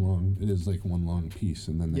 it's one long. It is like one long piece,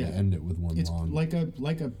 and then they end it with one long. It's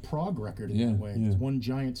like a prog record in that way. Yeah. It's one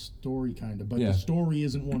giant story kind of, but the story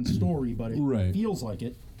isn't one story, but it feels like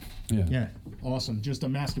it. Yeah. Yeah, awesome. Just a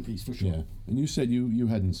masterpiece for sure. Yeah. And you said you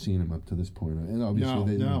hadn't seen them up to this point, and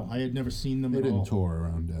obviously No, I had never seen them they at all. didn't tour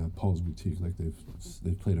around Paul's Boutique like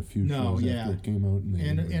they've played a few No, shows yeah. after it came out,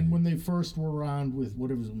 And when they first were around with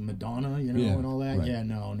what it was, Madonna, Yeah, and all that. right. Yeah,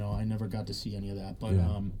 no, I never got to see any of that. But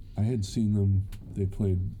Yeah. I had seen them. They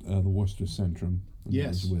played the Worcester Centrum. and that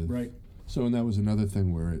yes, was with. right. So, and that was another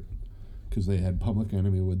thing where because they had Public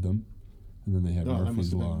Enemy with them, and then they had Oh, that Murphy's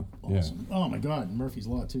must have Law. been awesome. Oh my God, Murphy's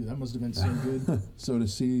Law too. That must have been so good. So to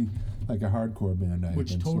see like a hardcore band, I had Which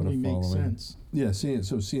been totally sort of makes following. sense. Yeah,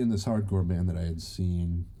 seeing this hardcore band that I had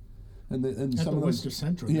seen, and At some the of those, Worcester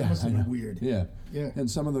Central, yeah, that must have I been know. weird. Yeah, Yeah. and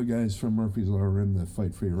some of the guys from Murphy's Law were in the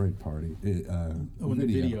Fight for Your Right party. In the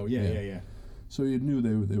video, yeah. So you knew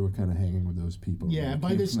they were kind of hanging with those people. Yeah, that and by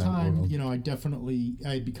came this from that time, world. I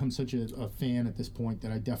had become such a fan at this point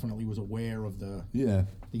that I definitely was aware of the. Yeah,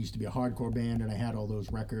 They used to be a hardcore band, and I had all those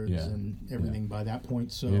records Yeah. and everything by that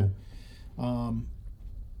point. So, Yeah.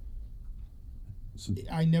 So,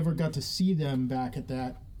 I never got to see them back at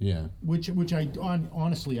that, yeah, which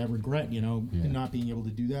honestly I regret, Yeah. not being able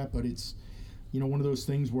to do that. But it's, one of those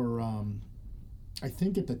things where I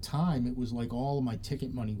think at the time it was like all of my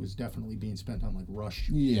ticket money was definitely being spent on like Rush.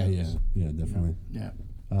 yeah, shows, definitely. Yeah.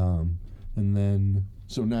 And then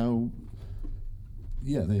so now,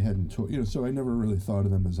 they hadn't toured. So I never really thought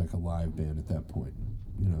of them as like a live band at that point.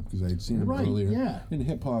 Because I had seen them Right, earlier. yeah. In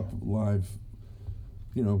hip hop live,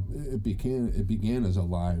 it began as a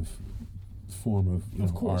live form of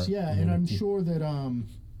Of course, art, yeah, and and then I'm it- sure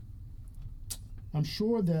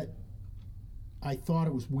that I thought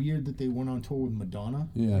it was weird that they went on tour with Madonna.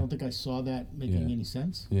 Yeah. I don't think I saw that making Yeah. any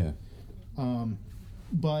sense. Yeah,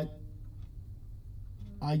 But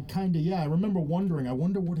I I remember wondering. I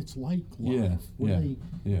wonder what it's like live. Yeah, What yeah, do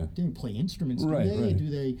yeah. they play instruments? Right, Do they? right. Do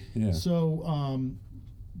they? Yeah. So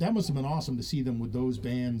that must have been awesome to see them with those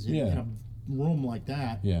bands in Yeah. a room like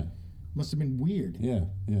that. yeah, Must have been weird. yeah.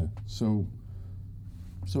 So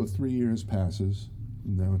 3 years passes.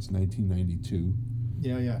 Now it's 1992.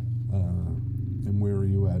 Yeah. And where are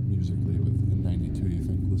you at musically in '92? You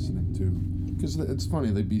think listening to? Because it's funny,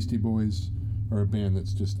 the Beastie Boys are a band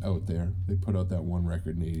that's just out there. They put out that one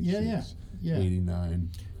record in '86, Yeah. '89.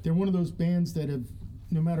 They're one of those bands that have,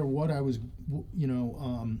 no matter what I was,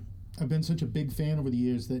 I've been such a big fan over the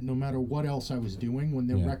years that no matter what else I was doing, when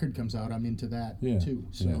their Yeah. record comes out, I'm into that Yeah, too.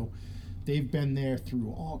 So they've been there through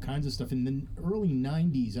all kinds of stuff. In the early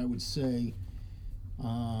 90s, I would say,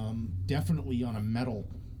 definitely on a metal.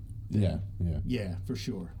 Yeah. Yeah, for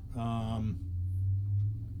sure.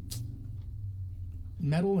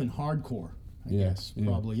 Metal and hardcore, I guess, yeah.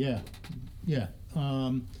 probably. Yeah.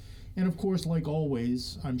 And of course, like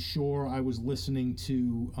always, I'm sure I was listening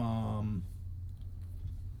to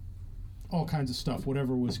all kinds of stuff,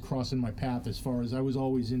 whatever was crossing my path. As far as I was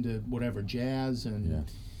always into whatever jazz and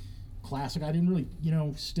classic. I didn't really,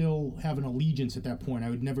 still have an allegiance at that point. I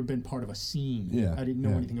had never been part of a scene. Yeah, I didn't know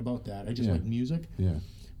yeah. anything about that. I just Yeah. liked music. Yeah.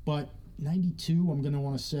 But 92, I'm going to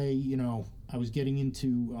want to say, I was getting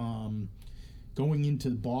into going into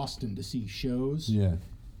Boston to see shows. Yeah.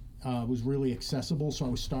 Was really accessible, so I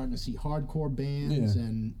was starting to see hardcore bands Yeah.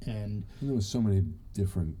 and There was so many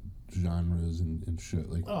different genres and shit,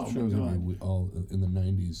 like Oh, my shows God. all in the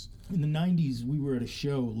 '90s. in the 90s we were at a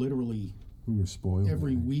show literally We were spoiled.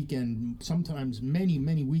 every I think. weekend, sometimes many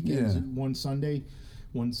weekends. Yeah. One Sunday,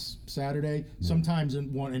 one Saturday, sometimes a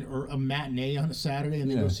matinee on a Saturday, and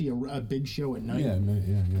then Yeah. go see a big show at night.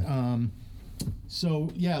 Yeah. So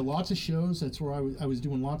yeah, lots of shows. That's where I was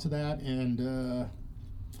doing lots of that, and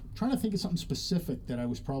trying to think of something specific that I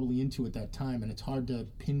was probably into at that time, and it's hard to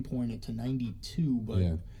pinpoint it to 92, but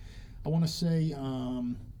Yeah. I want to say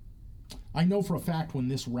I know for a fact when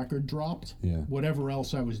this record dropped, Yeah. whatever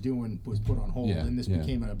else I was doing was put on hold, Yeah, and this yeah.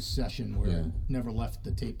 became an obsession where Yeah. it never left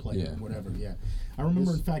the tape player, Yeah. whatever. Yeah, I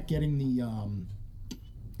remember This- in fact getting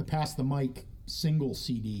the Pass the Mic single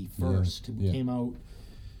CD first. It yeah. came out,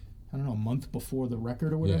 I don't know, a month before the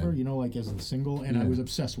record or whatever, Yeah. like as the single, and I Yeah. was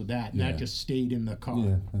obsessed with that, and Yeah. that just stayed in the car.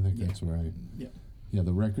 Yeah, I think Yeah. that's right. Yeah. Yeah,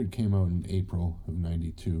 the record came out in April of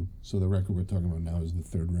 '92. So the record we're talking about now is the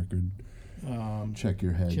third record. Check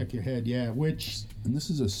Your Head. Check Your Head, yeah, which, And this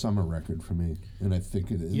is a summer record for me, and I think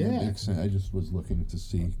it makes sense. I just was looking to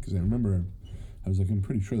see because I remember I was like, I'm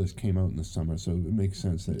pretty sure this came out in the summer, so it makes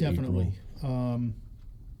sense that definitely. April.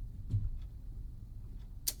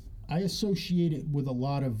 I associate it with a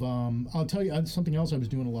lot of, I'll tell you, something else I was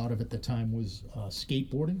doing a lot of at the time was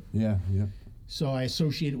skateboarding. Yeah. So I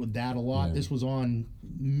associate it with that a lot. Yeah. This was on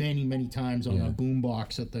many times on Yeah. a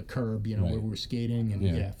boombox at the curb, Right. where we were skating, and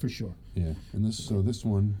Yeah. yeah, for sure. Yeah, and this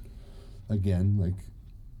one again like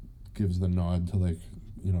gives the nod to like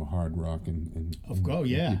hard rock and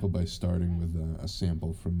yeah. people by starting with a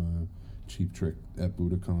sample from Cheap Trick at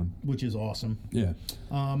Budokan. Which is awesome. Yeah.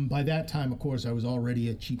 By that time, of course, I was already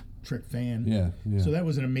a Cheap Trick fan. Yeah. So that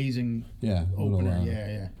was an amazing opener.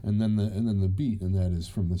 Yeah. And then the beat, and that is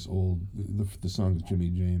from this old, the song is Jimmy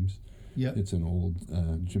James. Yep. It's an old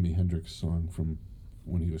Jimi Hendrix song from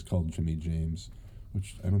when he was called Jimmy James,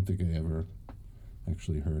 which I don't think I ever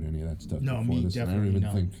actually heard any of that stuff before me this. definitely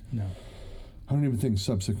I don't even think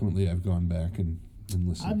subsequently I've gone back and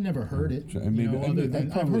listened. I've never heard it.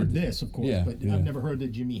 I've heard this, of course, but yeah. I've never heard the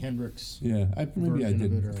Jimi Hendrix. Yeah, I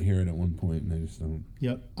did hear it at one point, and I just don't.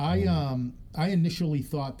 Yep, I initially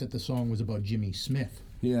thought that the song was about Jimmy Smith.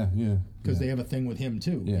 Yeah. Because they have a thing with him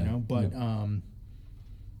too, But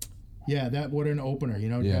what an opener,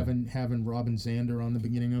 having Robin Zander on the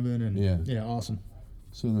beginning of it, and awesome.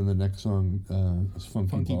 So then the next song is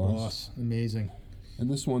Funky Boss, amazing. And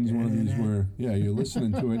this one's one of these where you're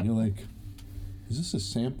listening to it and you're like, is this a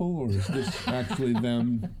sample or is this actually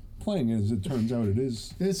them playing it? As it turns out, it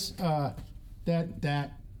is. This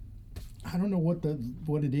that. I don't know what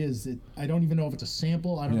it is. I don't even know if it's a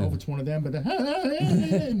sample. I don't know if it's one of them, but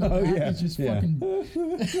it's just fucking.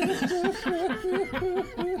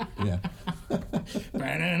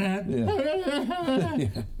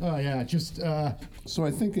 Oh yeah, just. So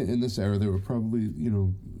I think in this era there were probably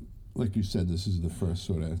like you said, this is the first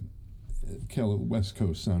sort of West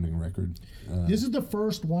Coast sounding record. This is the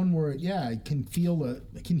first one where I can hear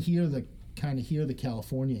the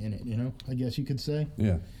California in it. I guess you could say.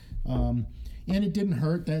 Yeah. And it didn't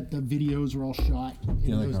hurt that the videos were all shot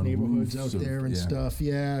in those neighborhoods out there and stuff.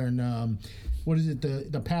 Yeah, and what is it?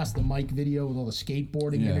 The Pass the Mic video with all the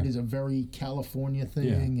skateboarding in it is a very California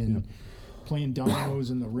thing, and playing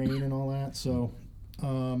dominoes in the rain and all that. So,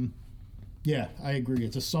 I agree.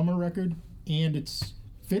 It's a summer record, and it's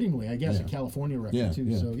fittingly, I guess, a California record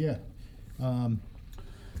too. So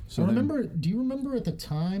So I remember. Do you remember at the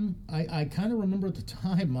time? I kind of remember at the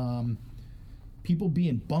time. People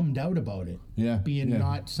being bummed out about it,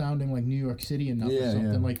 not sounding like New York City enough or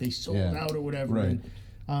something, like they sold out or whatever. Right.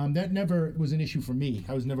 And, that never was an issue for me.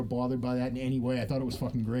 I was never bothered by that in any way. I thought it was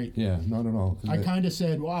fucking great. Yeah, not at all. I kind of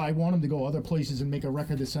said, "Wow, I want them to go other places and make a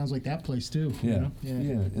record that sounds like that place too." Yeah,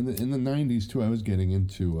 In the '90s too, I was getting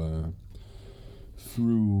into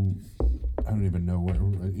through. I don't even know what,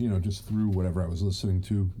 just through whatever I was listening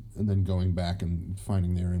to, and then going back and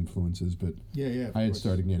finding their influences. But I had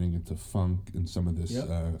started getting into funk and some of this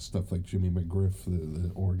stuff like Jimmy McGriff, the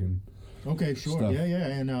organ. Okay, sure. Stuff.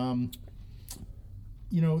 And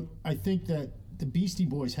I think that the Beastie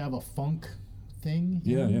Boys have a funk thing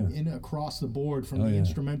in across the board from the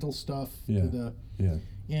instrumental stuff to the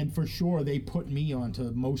and for sure they put me onto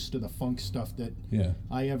most of the funk stuff that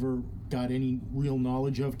I ever got any real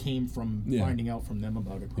knowledge of came from finding out from them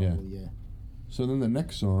about it probably. So then the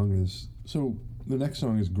next song is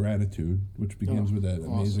Gratitude, which begins with that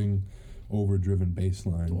amazing overdriven bass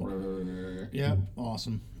line. Yeah,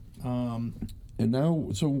 awesome. And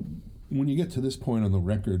now, so when you get to this point on the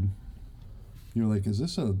record, you're like,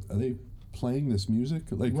 are they playing this music?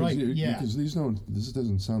 Like, because this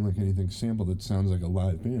doesn't sound like anything sampled. It sounds like a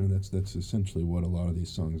live band. That's essentially what a lot of these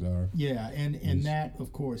songs are. Yeah, and that,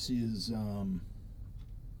 of course, is...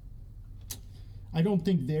 I don't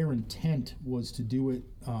think their intent was to do it...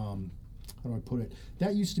 how do I put it?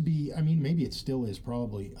 That used to be... I mean, maybe it still is,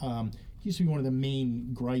 probably. It used to be one of the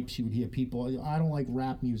main gripes you would hear people... I don't like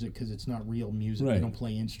rap music because it's not real music. They don't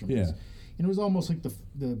play instruments. Yeah. And it was almost like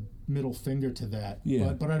the middle finger to that.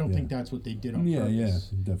 Yeah. But I don't think that's what they did on purpose. Yeah,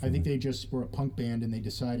 definitely. I think they just were a punk band and they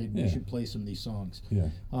decided we should play some of these songs. Yeah.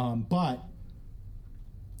 But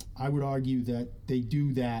I would argue that they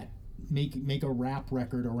do that, make a rap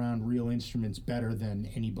record around real instruments better than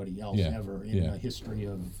anybody else ever in the history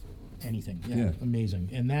of anything. Yeah, amazing.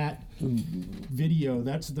 And that video,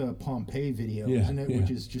 that's the Pompeii video, isn't it? Which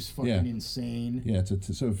is just fucking insane. Yeah,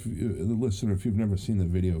 so if the listener, if you've never seen the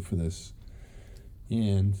video for this,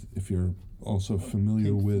 and if you're also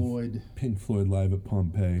familiar with Pink Floyd Live at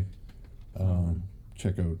Pompeii, look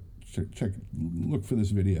for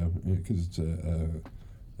this video because it's an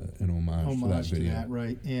homage to that video. To that,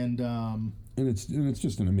 right? And it's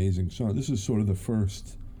just an amazing song. This is sort of the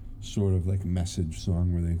first sort of like message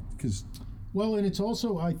song where and it's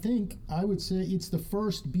also, I would say it's the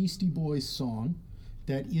first Beastie Boys song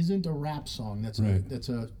that isn't a rap song. That's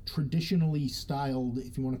a traditionally styled,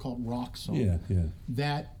 if you want to call it, rock song.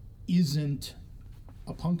 That isn't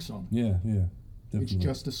a punk song. Definitely. It's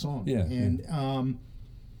just a song. And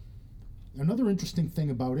another interesting thing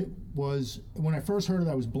about it was when I first heard it,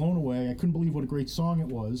 I was blown away. I couldn't believe what a great song it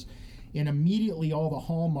was. And immediately all the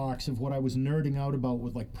hallmarks of what I was nerding out about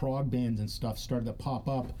with like prog bands and stuff started to pop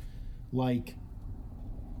up. Like,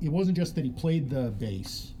 it wasn't just that he played the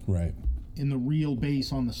bass, Right. in the real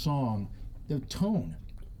bass on the song, the tone.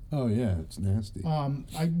 Oh yeah, it's nasty.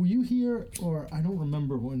 Were you here, or I don't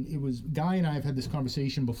remember when it was. Guy and I have had this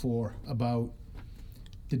conversation before about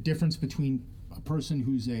the difference between a person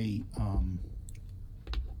who's a,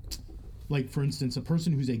 like for instance, a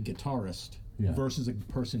person who's a guitarist versus a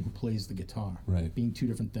person who plays the guitar, Right. being two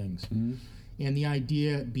different things. Mm-hmm. And the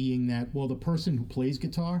idea being that, well, the person who plays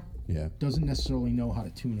guitar doesn't necessarily know how to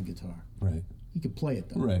tune a guitar. Right. He could play it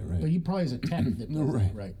though. Right. But he probably has a tech that does Right.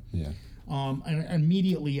 it, right? Yeah. And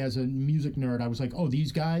immediately, as a music nerd, I was like, "Oh,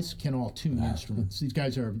 these guys can all tune instruments. These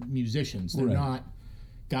guys are musicians. They're Right. not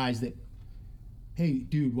guys that, hey,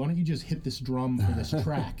 dude, why don't you just hit this drum for this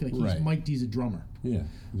track?" Like, Right. Mike D's a drummer. Yeah.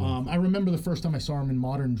 I remember the first time I saw him in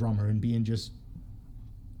Modern Drummer and being just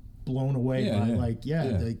blown away by like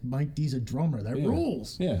Mike D's a drummer. That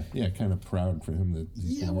rules. Yeah. Yeah. Kind of proud for him that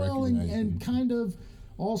he's been recognized. and kind of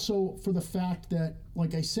also for the fact that,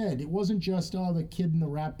 like I said, it wasn't just the kid in the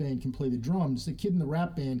rap band can play the drums. The kid in the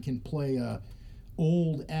rap band can play a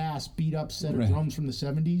old ass beat up set of drums from the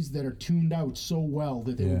 70s that are tuned out so well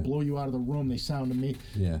that they would blow you out of the room. They sound amazing.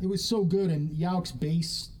 Yeah. It was so good, and Yauk's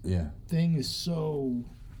bass thing is so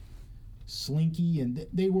slinky, and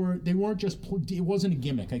they weren't just it wasn't a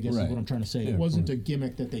gimmick, I guess is what I'm trying to say. Yeah, it wasn't a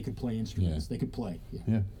gimmick that they could play instruments. They could play.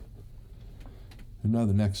 Yeah. And now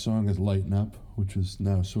the next song is Lighten Up, which is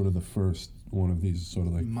now sort of the first one of these sort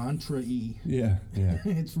of like mantra-y. Yeah.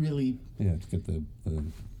 It's really it's got the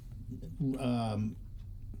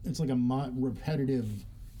it's like a repetitive,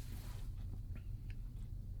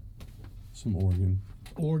 some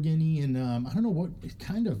organ-y, and I don't know what,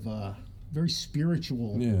 kind of very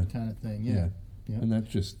spiritual kind of thing. Yeah. And that's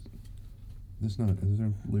just is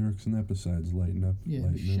there lyrics in that besides Lighten Up? Yeah,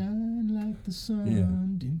 Lighten shine up. like the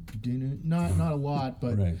sun. Not a lot,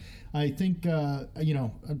 but I think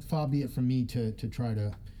far be it from me to try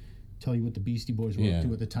to tell you what the Beastie Boys were up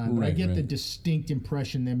to at the time. But I get the distinct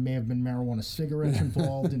impression there may have been marijuana cigarettes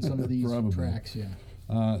involved in some of these tracks.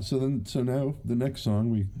 Yeah. So now the next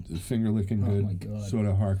song, Finger Licking Good, sort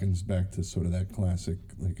of harkens back to sort of that classic,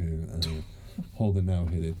 like a Hold It Now,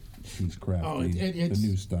 Hit It. He's crafty, it's the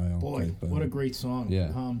new style. Boy, type, what a great song.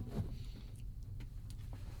 Yeah.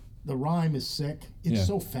 The rhyme is sick. It's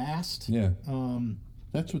so fast. Yeah.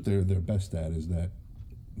 That's what they're best at, is that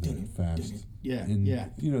fast. Yeah. And,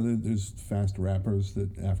 there's fast rappers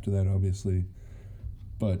that after that, obviously,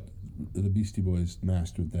 but the Beastie Boys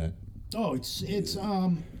mastered that. Oh, it's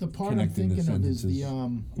the part I'm thinking of is the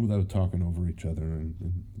without talking over each other, and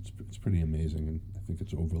it's pretty amazing, and I think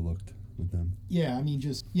it's overlooked with them. Yeah, I mean,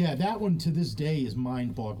 that one to this day is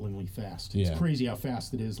mind-bogglingly fast. It's crazy how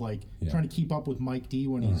fast it is. Like trying to keep up with Mike D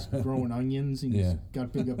when he's growing onions and he's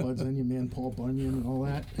got bigger buds than your man Paul Bunyan and all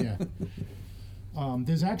that. Yeah.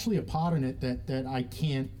 There's actually a part in it that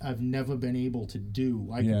I've never been able to do.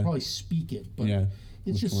 I could probably speak it, but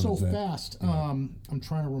it's just so fast. I'm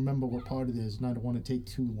trying to remember what part it is, and I don't want to take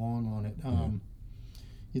too long on it.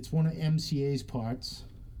 It's one of MCA's parts.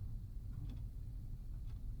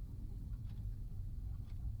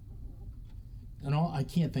 And I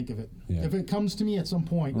can't think of it. Yeah. If it comes to me at some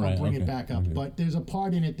point, I'll bring it back up. But there's a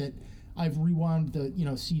part in it that I've rewound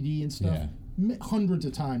the CD and stuff hundreds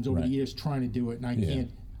of times over the years trying to do it, and I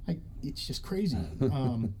can't. It's just crazy.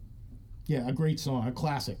 A great song, a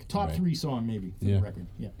classic, top 3 song maybe for the record.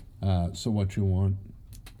 Yeah. So What You Want?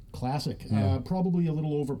 Classic. Probably a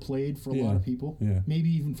little overplayed for a lot of people. Yeah. Maybe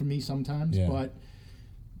even for me sometimes, but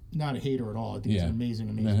not a hater at all. I think it's an amazing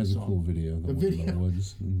song. That has a cool video. The video. In the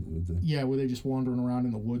woods. Where they're just wandering around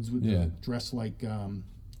in the woods with dressed like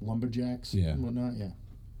lumberjacks and whatnot. Yeah.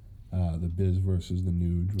 The Biz versus the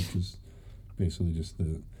Nude, which is basically just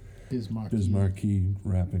the Biz Markie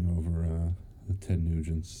rapping over the Ted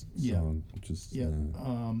Nugent's song, which is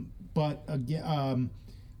but again,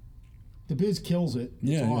 the Biz kills it.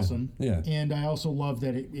 It's awesome. Yeah. And I also love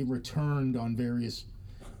that it returned on various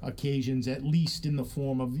occasions, at least in the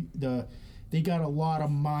form of they got a lot of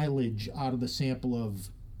mileage out of the sample of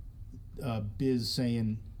Biz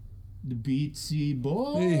saying the Beatsy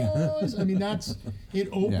Boys. I mean, it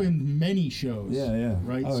opened many shows.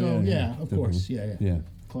 Right. Oh, so of course, yeah.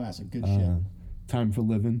 Classic, good shit. Time for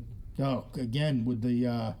Living. Oh, again with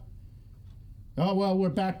the we're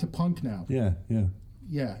back to punk now. Yeah,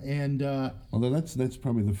 and although that's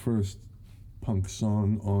probably the first punk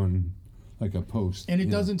song on like a post, and it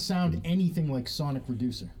doesn't sound anything like Sonic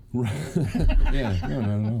Reducer. Right.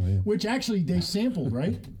 No. Which actually they sampled,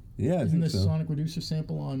 right? Yeah, I Isn't think this so. Sonic Reducer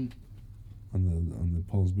sample on on the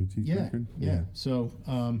Paul's Boutique Yeah, record. yeah. So,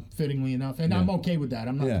 fittingly enough, and I'm okay with that.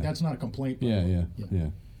 I'm not. Yeah. That's not a complaint. Yeah.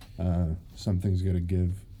 Some things got to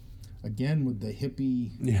give. Again, with the hippie,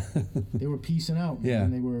 Yeah. they were piecing out. Man. Yeah.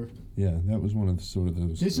 They were. Yeah, that was one of the sort of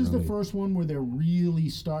those. This is the early- first one where they're really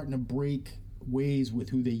starting to break ways with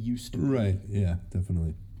who they used to be. Right. Yeah.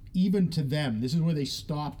 Definitely. Even to them, this is where they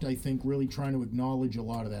stopped. I think really trying to acknowledge a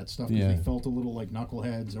lot of that stuff because Yeah. they felt a little like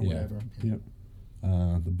knuckleheads or Yeah. whatever. Yep.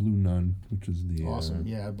 The Blue Nun, which is the Awesome.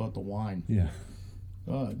 Yeah, about the wine. Yeah.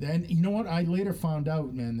 Then you know what? I later found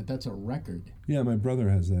out, man, that's a record. Yeah, my brother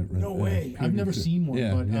has that. No way. I've never seen one,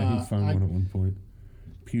 Yeah, but, yeah, he found I- one at one point.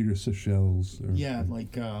 Peter Seychelles. Or, Yeah,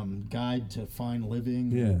 like Guide to Fine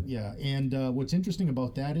Living. Yeah. Yeah. And what's interesting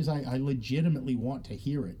about that is I legitimately want to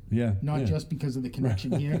hear it. Yeah. Not yeah. just because of the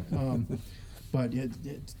connection here, but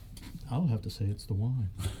I'll have to say it's the wine.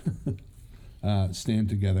 Stand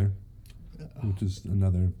Together, which is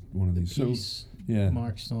another one of these. Peace yeah.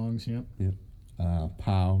 March songs, yeah.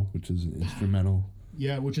 Pow, which is an instrumental.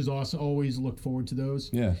 Yeah, which is also always look forward to those.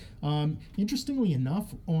 Yeah. Interestingly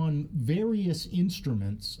enough, on various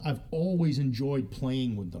instruments, I've always enjoyed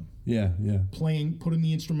playing with them. Yeah. Yeah. Putting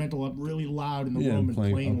the instrumental up really loud in the Yeah, room and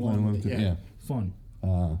playing playing along along with to it. it, Yeah, yeah. fun.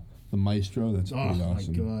 The Maestro. That's a Oh pretty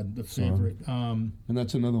awesome. my god, the song. favorite. And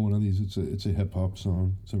that's another one of these. It's a hip hop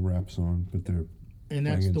song. It's a rap song, but they're And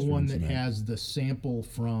that's playing the one instruments that in that. has the sample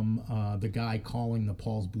from the guy calling the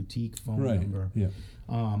Paul's Boutique phone right. number. Yeah.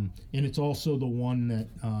 And it's also the one that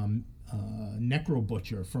Necro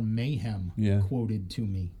Butcher from Mayhem Yeah. quoted to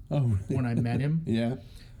me Oh. when I met him. Yeah.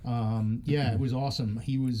 Yeah, it was awesome.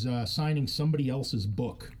 He was signing somebody else's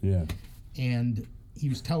book, Yeah. and he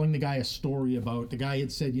was telling the guy a story about the guy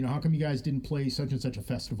had said, how come you guys didn't play such and such a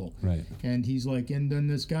festival? Right. And he's like, and then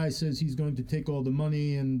this guy says he's going to take all the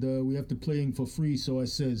money and we have to play him for free. So I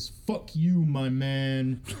says, fuck you, my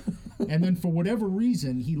man. And then for whatever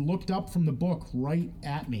reason, he looked up from the book right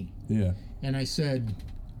at me. Yeah. And I said,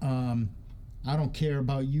 I don't care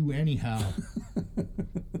about you anyhow.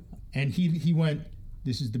 And he went,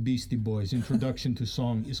 this is the Beastie Boys. Introduction to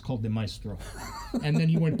song is called The Maestro. And then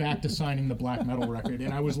he went back to signing the black metal record.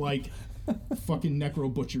 And I was like, fucking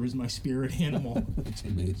Necro Butcher is my spirit animal. That's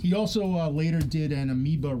amazing. He also later did an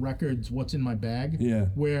Amoeba Records What's in My Bag, Yeah.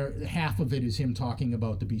 where half of it is him talking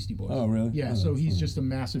about the Beastie Boys. Oh, really? Yeah, Oh, so that's he's funny. just a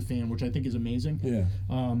massive fan, which I think is amazing. Yeah.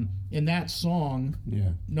 And that song, Yeah.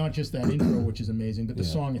 not just that intro, which is amazing, but the Yeah.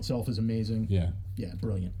 song itself is amazing. Yeah. Yeah,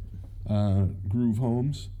 brilliant. Groove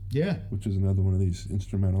Holmes, Yeah. which is another one of these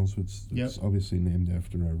instrumentals. It's Yep. obviously named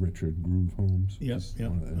after Richard Groove Holmes. which Yep, is yep.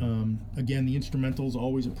 one of the- Again, the instrumentals,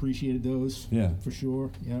 always appreciated those. Yeah. For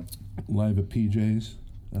sure, yeah. Live at PJ's.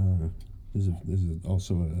 There's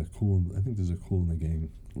also a cool. I think there's a Cool in the Gang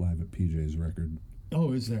Live at PJ's record.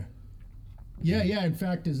 Oh, is there? Yeah, yeah. In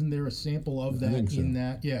fact, isn't there a sample of that think so. in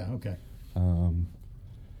that? Yeah, okay.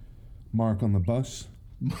 Mark on the Bus,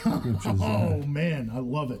 which is Oh, man, I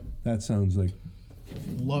love it. that sounds like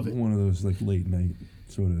Love it. one of those like late night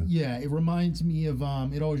sort of. Yeah, it reminds me of,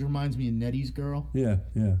 it always reminds me of Nettie's Girl, Yeah,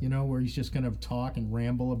 yeah, where he's just going to talk and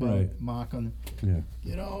ramble about Right. Mark on yeah.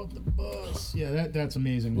 get out the bus. Yeah, that's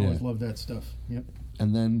amazing. Yeah. Always love that stuff. Yep.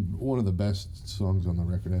 And then one of the best songs on the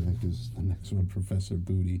record, I think, is the next one, Professor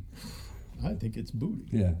Booty. I think it's booty.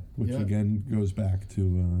 Yeah, which Yeah. again goes back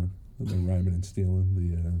to the rhyming and stealing,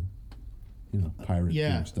 the pirate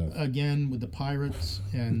Yeah, theme stuff. again with the pirates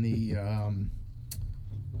and the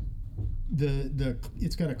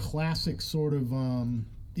it's got a classic sort of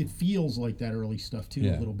it feels like that early stuff too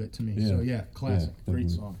Yeah. a little bit to me. Yeah. So yeah, classic, Yeah, great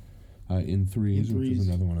definitely. song. In Threes, In which is Threes,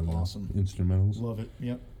 another one of the awesome. instrumentals. Love it.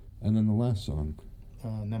 Yep. And then the last song.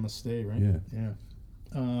 Namaste, right? Yeah.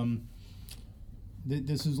 Yeah.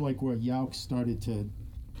 This is like where Yauk started to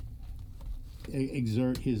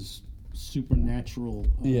exert his supernatural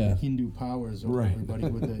Yeah. Hindu powers over Right. everybody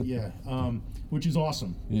with it. Which is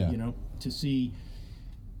awesome. Yeah. To see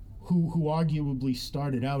who arguably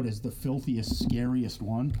started out as the filthiest, scariest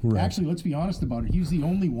one. Right. Actually, let's be honest about it. He was the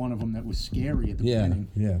only one of them that was scary at the Yeah, beginning.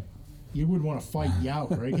 yeah. You would want to fight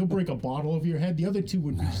Yauk, right? He'll break a bottle over your head. The other two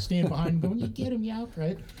would stand behind him going, "You get him, Yauk,"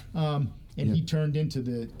 right? And he turned into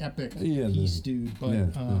the epic Yeah, peace dude. But Yeah,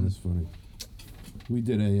 that is funny. We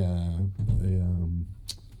did a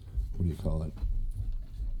what do you call it?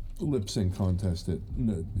 Lip sync contest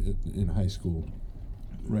in high school,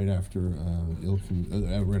 right after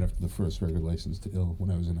right after the first record license to Ill when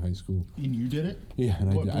I was in high school. and you did it? Yeah,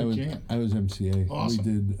 and What I was jam? I was MCA. Awesome.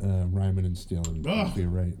 We did rhyming and stealing. Ugh. You're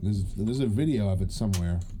right. There's a video of it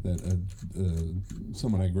somewhere that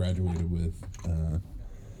someone I graduated with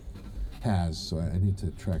has, so I need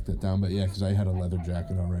to track that down. But yeah, because I had a leather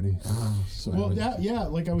jacket already. So Well,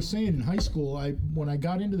 like I was saying in high school, when I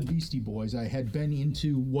got into the Beastie Boys, I had been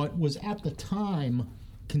into what was at the time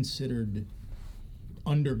considered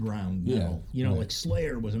underground metal. You know, right. like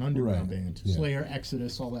Slayer was an underground Right, band. yeah. Slayer,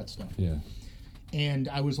 Exodus, all that stuff. Yeah. And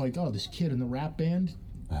I was like, oh, this kid in the rap band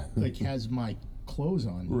like has my clothes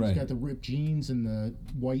on. Right. He's got the ripped jeans and the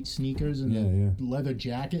white sneakers and the leather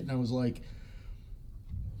jacket, and I was like,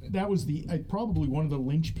 that was probably one of the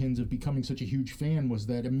linchpins of becoming such a huge fan, was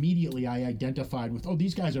that immediately I identified with, oh,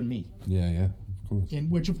 these guys are me. Yeah, of course. And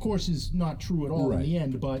which of course is not true at all Right. in the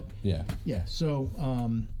end, but Yeah. So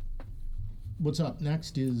what's up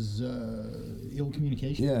next is Ill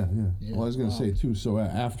Communication. Yeah. Well, I was going to say too. So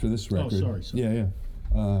after this record, sorry.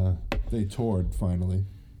 they toured finally,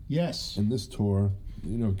 Yes. and this tour,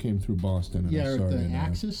 came through Boston. And I saw the it in,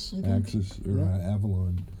 Axis. I think? Axis or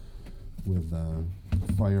Avalon with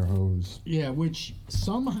Firehose. Yeah, which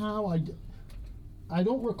somehow I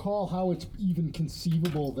don't recall how it's even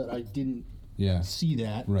conceivable that I didn't Yeah. see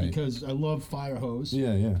that, Right. because I love Firehose.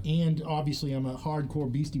 Yeah. And obviously I'm a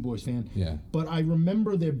hardcore Beastie Boys fan. Yeah. But I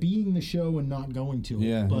remember there being the show and not going to it.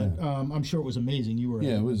 Yeah, But I'm sure it was amazing. You were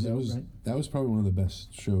Yeah, at it was. right? That was probably one of the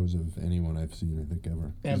best shows of anyone I've seen. I think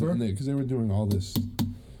ever. Ever? Because they were doing all this,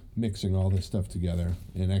 mixing all this stuff together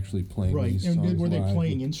and actually playing Right. these And songs were they live.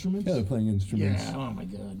 playing instruments? Yeah, they're playing instruments. Yeah, oh my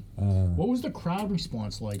God. What was the crowd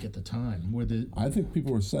response like at the time? I think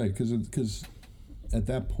people were psyched because at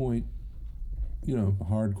that point,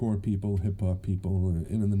 hardcore people, hip hop people, and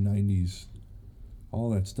in the '90s, all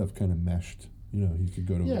that stuff kind of meshed. You could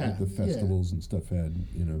go to the festivals and stuff had.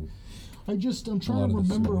 I'm trying to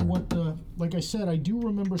remember like I said, I do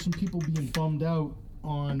remember some people being bummed out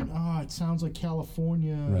on, it sounds like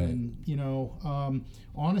California, Right. and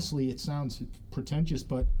honestly, it sounds pretentious,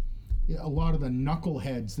 but a lot of the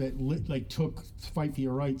knuckleheads that took Fight for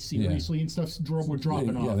Your Rights seriously and stuff were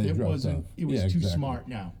dropping off. they It dropped wasn't. off. It was Yeah, too exactly. smart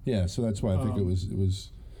now. Yeah, so that's why I think it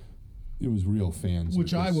was real fans.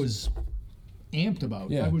 Which I was amped about.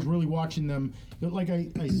 Yeah. I was really watching them. Like I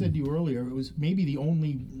said to you earlier, it was maybe the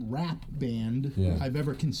only rap band I've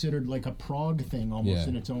ever considered like a prog thing almost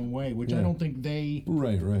in its own way, which I don't think they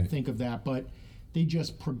right. think of that, but they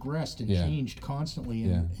just progressed and changed constantly.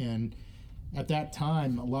 And at that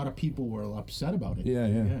time, a lot of people were upset about it.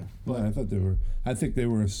 Yeah. But I think they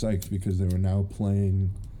were psyched because they were now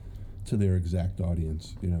playing to their exact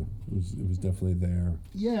audience. It was definitely there.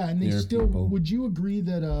 yeah, and they their still. people. Would you agree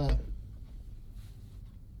that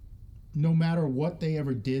no matter what they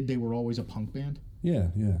ever did, they were always a punk band? Yeah,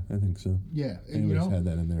 I think so. Yeah, They always had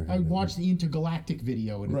that in there. I watched the Intergalactic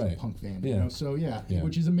video, and it's Right. a punk band. Yeah. So Yeah.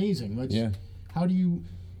 which is amazing. Yeah. How do you,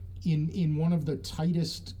 in one of the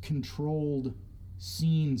tightest controlled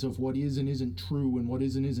scenes of what is and isn't true and what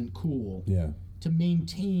is and isn't cool, Yeah. to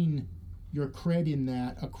maintain your cred in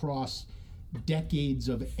that across decades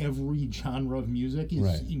of every genre of music is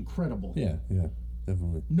Right. incredible. Yeah,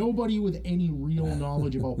 definitely. Nobody with any real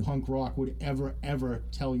knowledge about punk rock would ever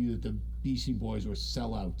tell you that the Beastie Boys were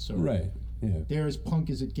sellouts. Or Right. Yeah. they're as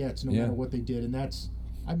punk as it gets, no Yeah. matter what they did, and that's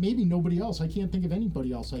maybe nobody else. I can't think of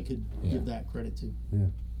anybody else I could Yeah. give that credit to. Yeah.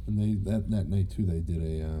 And they that night too, they did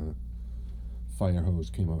a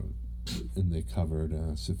Firehose came out and they covered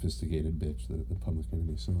 "Sophisticated Bitch," the Public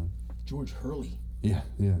Enemy song. George Hurley, Yeah.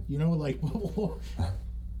 like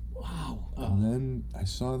wow. And then I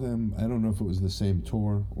saw them. I don't know if it was the same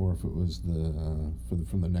tour or if it was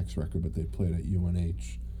from the next record, but they played at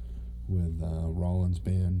UNH with Rollins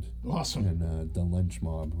Band Awesome. and the Lynch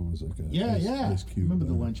Mob, who was like a Ice Cube. Remember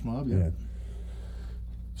the Lynch Mob? Yeah.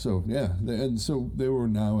 So they were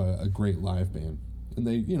now a great live band, and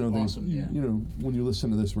they Awesome, yeah. when you listen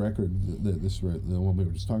to this record, the one we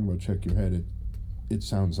were just talking about, Check Your Head, it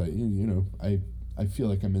sounds like I feel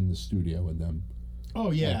like I'm in the studio with them.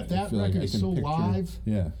 Oh yeah, Like, I that feel like record I is can so picture- live.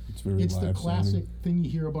 Yeah, it's very It's live the classic sounding. thing you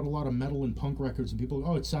hear about a lot of metal and punk records, and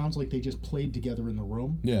people, it sounds like they just played together in the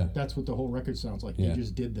room. Yeah. That's what the whole record sounds like. Yeah. They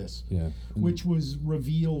just did this. Yeah. And- Which was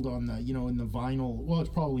revealed on the, in the vinyl. Well, it's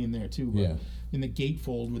probably in there too. But Yeah. in the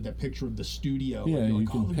gatefold with that picture of the studio. Yeah, and you're you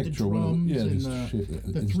like, can look at the picture what it- drums yeah, and there's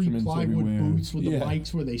the three instruments plywood everywhere. booths with the Yeah.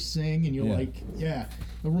 mics where they sing, and you're Yeah. like, yeah.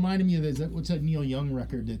 It reminded me of what's that Neil Young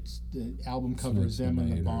record? It's the album cover is them in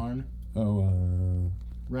the Night or- barn.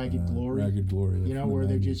 Ragged Glory. Ragged Glory. You know, from the where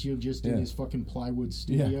they're 90s. you're just in Yeah. this fucking plywood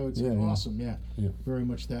studio. It's awesome, yeah. Very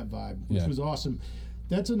much that vibe, which Yeah. was awesome.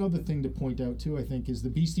 That's another thing to point out too, I think, is the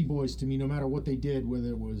Beastie Boys, to me, no matter what they did, whether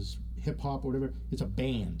it was hip hop or whatever, it's a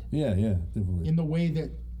band. Yeah, definitely. In the way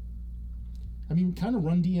that, kind of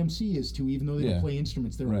Run DMC is too, even though they don't play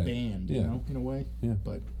instruments, they're a Right. band, Yeah. in a way. Yeah.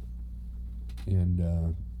 But And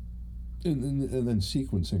And then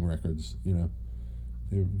sequencing records, you know,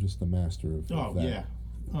 they were just the master of Oh that. yeah.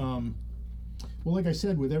 Well, like I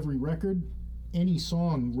said, with every record, any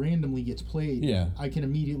song randomly gets played. Yeah. I can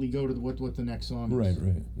immediately go to what the next song Right, is.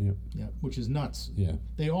 right, yep, Yeah, which is nuts. yeah,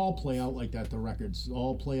 They all play out like that. The records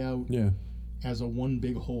all play out yeah, as a one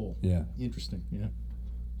big whole. yeah. Interesting. Yeah.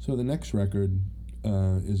 So the next record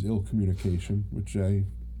is Ill Communication, which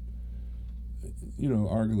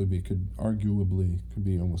arguably could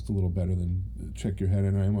be almost a little better than Check Your Head,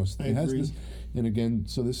 and I it has agree. this, and again,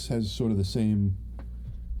 so this has sort of the same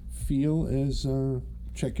feel as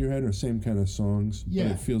Check Your Head, or same kind of songs, Yeah.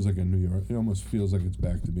 but it feels like a New York. It almost feels like it's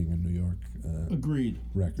back to being a New York Agreed.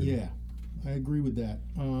 record. Yeah, I agree with that.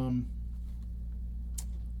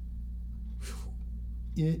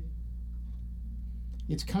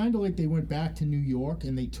 It's kind of like they went back to New York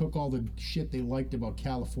and they took all the shit they liked about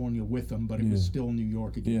California with them, but it was Yeah. still New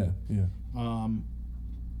York again. Yeah,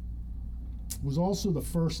 It was also the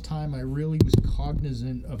first time I really was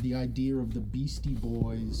cognizant of the idea of the Beastie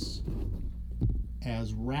Boys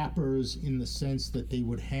as rappers, in the sense that they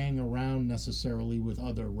would hang around necessarily with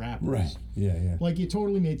other rappers. right. Yeah. Like, it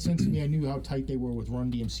totally made sense to me. I knew how tight they were with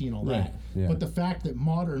Run DMC and all Right, that. yeah. But the fact that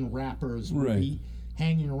modern rappers would Right. be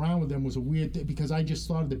hanging around with them was a weird thing, because I just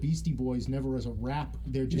thought of the Beastie Boys never as a rap.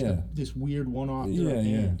 They're just Yeah. this weird one-off. They're Yeah, a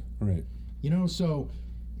band. right. You know, so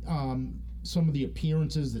some of the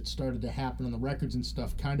appearances that started to happen on the records and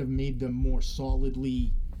stuff kind of made them more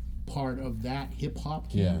solidly part of that hip-hop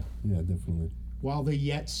camp. Yeah, definitely. While they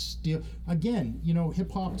yet still, again, you know,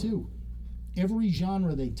 hip-hop too. Every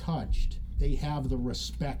genre they touched, they have the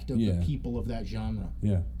respect of Yeah. the people of that genre.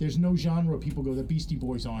 Yeah, There's no genre people go, the Beastie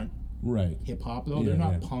Boys aren't right. hip-hop. Oh, Yeah, they're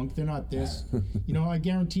not yeah. punk. They're not this. You know, I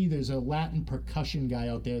guarantee there's a Latin percussion guy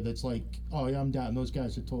out there that's like, oh, yeah, I'm down. Those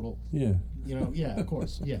guys are total, Yeah, you know, yeah, of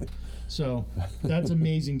course, yeah. So that's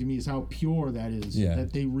amazing to me, is how pure that is. Yeah.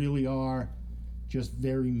 That they really are just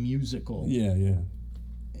very musical. yeah.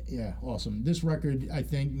 Yeah, awesome. This record, I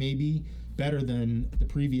think, maybe better than the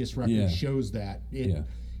previous record, Yeah. shows that. Yeah.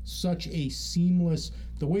 Such a seamless,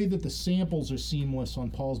 the way that the samples are seamless on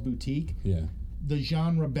Paul's Boutique, Yeah. the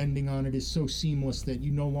genre bending on it is so seamless that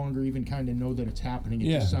you no longer even kind of know that it's happening. It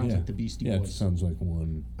just sounds like the Beastie Yeah, it Boys. sounds like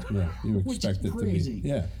one. Yeah, you Which is expect it crazy. to be.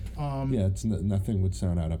 Yeah, it's nothing would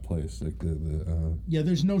sound out of place. Like Yeah,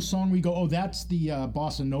 there's no song we go, oh, that's the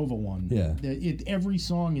Bossa Nova one. Yeah. Every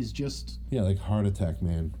song is just, like Heart Attack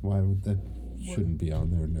Man. Why would that? Shouldn't be on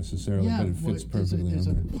there necessarily, but it fits perfectly there's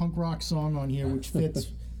on a there. punk rock song on here which fits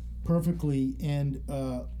perfectly, and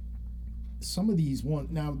some of these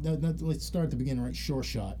let's start at the beginning, right? Sure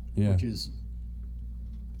Shot, Yeah. which is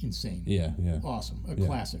insane. Yeah, Awesome, a Yeah.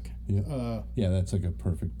 classic. yeah, yeah. That's like a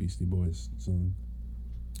perfect Beastie Boys song.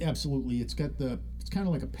 Absolutely, it's kind of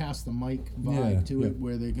like a pass the mic vibe to it,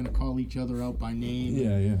 where they're gonna call each other out by name.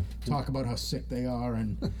 Yeah. Talk about how sick they are,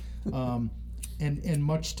 and and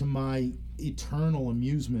much to my eternal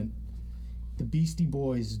amusement, the Beastie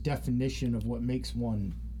Boys' definition of what makes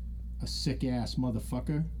one a sick ass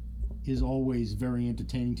motherfucker is always very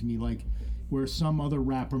entertaining to me. Like, where some other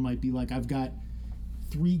rapper might be like, I've got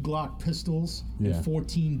 3 Glock pistols Yeah. and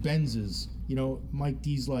 14 Benzes. You know, Mike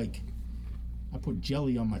D's like, I put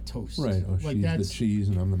jelly on my toast. Right. Oh, Like, she's that's the cheese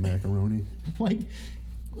and I'm the macaroni. like,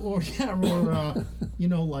 or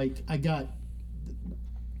like I got.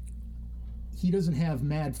 He doesn't have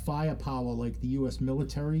mad firepower like the U.S.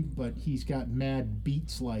 military, but he's got mad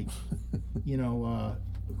beats like,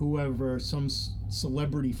 whoever, some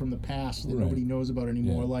celebrity from the past that Right. nobody knows about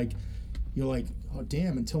anymore. Yeah. Like, you're like, oh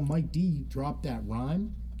damn! Until Mike D dropped that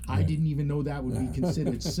rhyme, I Right. didn't even know that would be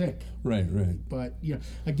considered sick. Right. But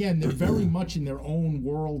again, they're very much in their own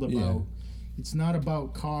world about. Yeah. It's not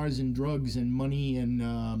about cars and drugs and money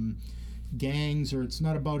and gangs, or it's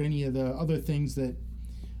not about any of the other things that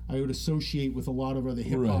I would associate with a lot of other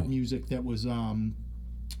hip hop Right. music that was in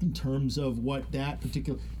terms of what that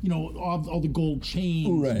particular, all the gold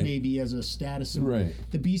chains Right. maybe as a status symbol. Right.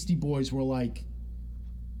 The Beastie Boys were like,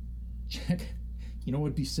 check. You know what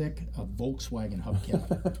would be sick? A Volkswagen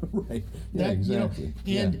hubcap. Right. Yeah. That, Exactly.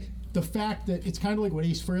 and the fact that it's kind of like what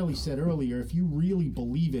Ace Frehley said earlier, if you really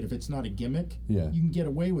believe it, if it's not a gimmick, Yeah. you can get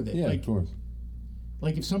away with it. Yeah. Of course.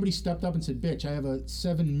 Like if somebody stepped up and said, bitch, I have a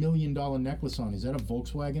 $7 million necklace on. Is that a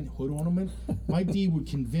Volkswagen hood ornament? Mike D would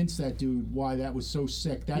convince that dude why that was so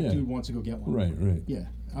sick. That Yeah. dude wants to go get one. Right. Yeah.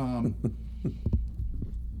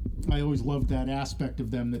 I always loved that aspect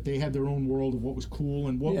of them, that they had their own world of what was cool,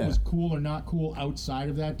 and what Yeah. was cool or not cool outside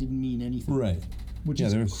of that didn't mean anything. Right. Which Yeah,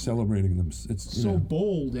 is they're celebrating them. It's so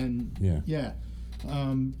bold and Yeah.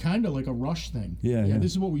 kind of like a Rush thing. Yeah.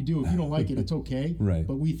 This is what we do. If you don't like it, it's okay. Right.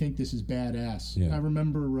 But we think this is badass. Yeah. I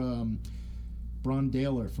remember Bron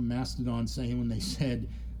Daler from Mastodon saying when they said,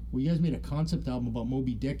 well, you guys made a concept album about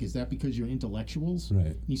Moby Dick. Is that because you're intellectuals? Right.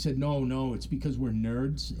 And he said, no, it's because we're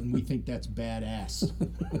nerds and we think that's badass.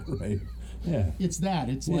 Right. Yeah. It's that.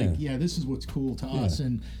 It's like, this is what's cool to us.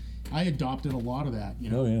 And I adopted a lot of that,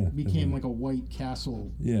 Oh, yeah. Became like a White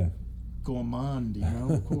Castle gourmand,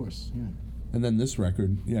 of course. Yeah. And then this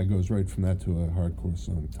record, goes right from that to a hardcore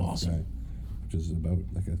song, Tough Guy, which is about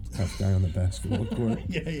like a tough guy on the basketball court.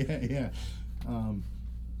 Yeah.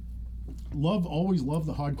 Always love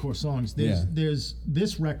the hardcore songs. There's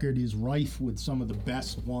this record is rife with some of the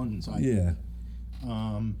best ones. I think.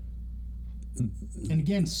 And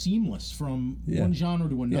again, seamless from one genre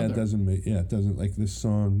to another. It doesn't like this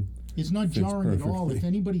song. It's not jarring at all. perfectly. If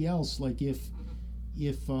anybody else, like if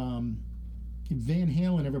Van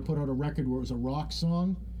Halen ever put out a record where it was a rock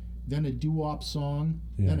song, then a doo-wop song,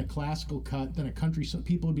 then a classical cut, then a country song,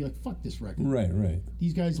 people would be like, fuck this record. Right.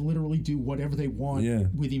 These guys literally do whatever they want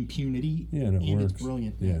with impunity. And it works. It's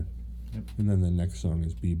brilliant. Yeah. Yep. And then the next song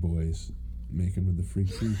is B-Boys Making with the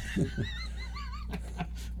Freak Freak.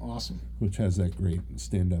 Awesome. Which has that great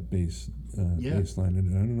stand-up bass line in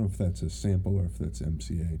it. I don't know if that's a sample or if that's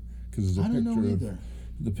MCA. Because there's a picture of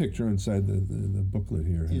the picture inside the booklet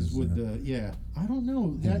here is with I don't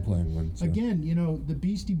know that playing one. So. Again, the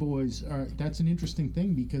Beastie Boys are. That's an interesting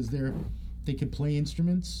thing because they can play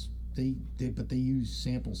instruments. But they use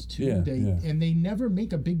samples too. And they never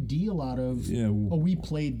make a big deal out of we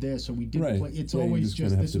played this or we didn't play. It's always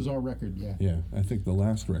just this was our record. Yeah. I think the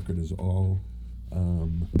last record is all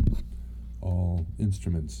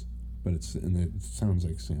instruments, but it sounds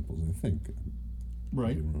like samples. I think.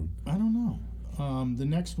 Right. I don't know. The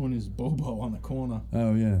next one is Bobo on the Corner.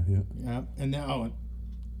 Oh yeah. And now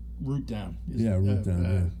Root Down. Root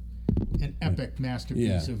Down. An epic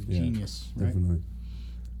masterpiece of genius. Right? Definitely.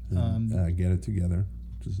 Get It Together,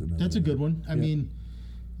 which is another. That's a good one. I mean,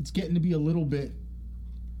 it's getting to be a little bit.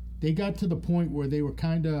 They got to the point where they were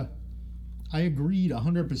kind of. I agreed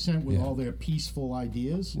 100% with all their peaceful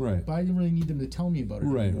ideas. Right. But I didn't really need them to tell me about it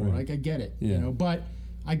anymore. Right. Like I get it. But.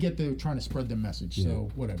 I get they're trying to spread their message, so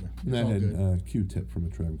whatever. And that had Q-Tip from A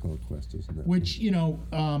Tribe Called Quest, isn't it? Which,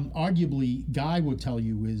 arguably, Guy would tell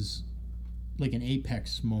you is like an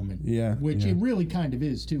apex moment. Yeah. Which it really kind of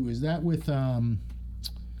is, too. Is that with, the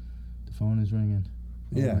phone is ringing.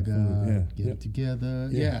 Oh my God. Get it together.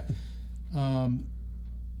 Yeah.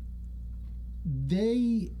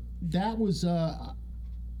 That was, I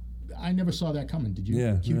never saw that coming. Did you?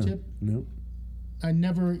 Yeah. Q-Tip? Nope. I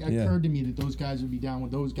never occurred to me that those guys would be down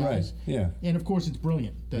with those guys. Right. Yeah. And of course, it's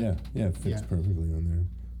brilliant. It fits perfectly on there.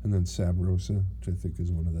 And then Sab Rosa, which I think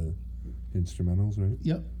is one of the instrumentals, right?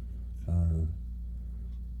 Yep.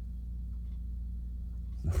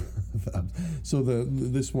 So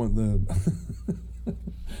this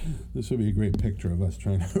this would be a great picture of us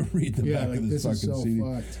trying to read the back of this fucking CD.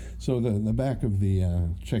 Fucked. So the back of the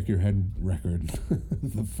Check Your Head record,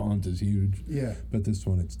 the font is huge. Yeah. But this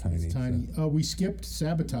one, it's tiny. It's tiny. So. We skipped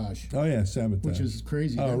Sabotage. Oh yeah, Sabotage. Which is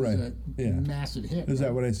crazy. Oh, that right. was a massive hit. Is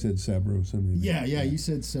that what I said, Sabrosa? Maybe? Yeah. You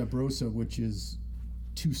said Sabrosa, which is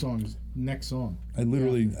 2 songs. Next song. I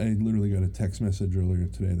literally got a text message earlier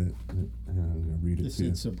today that I'm gonna read it to you.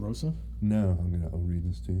 This said Sabrosa? No, I'll read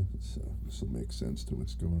this to you. This will make sense to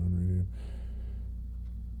what's going on right here.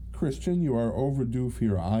 Christian, you are overdue for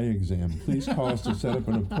your eye exam. Please call us to set up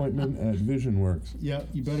an appointment at VisionWorks. Yeah,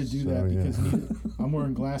 you better do that because I'm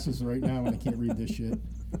wearing glasses right now and I can't read this shit.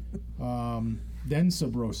 Then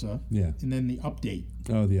Sabrosa. Yeah. And then the update.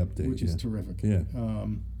 Oh, the update. Which is terrific. Yeah.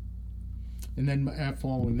 And then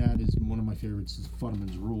following that is one of my favorites is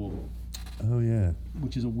Futterman's Rule. Oh, yeah.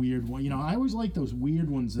 Which is a weird one. I always like those weird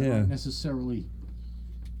ones that aren't necessarily...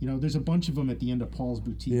 there's a bunch of them at the end of Paul's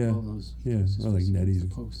Boutique. Yeah. All those. Yeah. Like Nettie's. The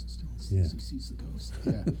post still sees the ghost.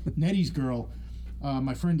 Yeah. Nettie's Girl.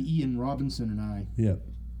 My friend Ian Robinson and I. Yeah.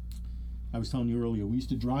 I was telling you earlier, we used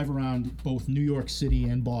to drive around both New York City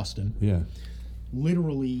and Boston. Yeah.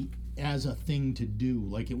 Literally as a thing to do.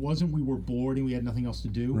 Like, it wasn't we were bored and we had nothing else to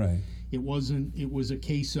do. Right. It wasn't. It was a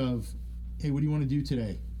case of, hey, what do you want to do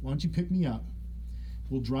today? Why don't you pick me up?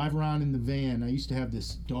 We'll drive around in the van. I used to have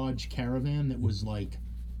this Dodge Caravan that was like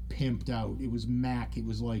pimped out. It was Mac. It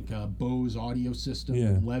was like a Bose audio system,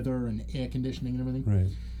 with leather and air conditioning and everything.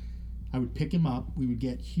 Right. I would pick him up. We would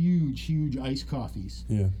get huge iced coffees.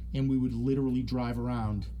 Yeah. And we would literally drive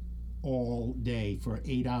around all day for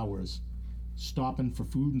 8 hours, stopping for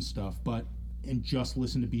food and stuff, and just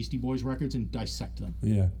listen to Beastie Boys records and dissect them.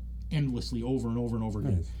 Yeah. Endlessly over and over and over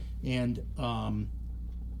again. Nice. And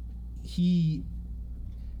he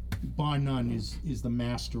bar none, is the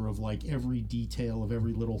master of like every detail of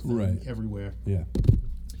every little thing everywhere. Yeah.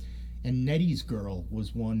 And Nettie's Girl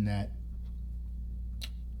was one that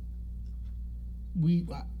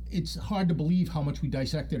it's hard to believe how much we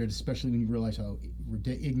dissected it, especially when you realize how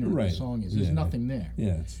ignorant the song is. There's nothing there.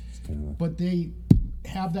 Yeah, it's kind of. But they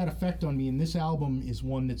have that effect on me, and this album is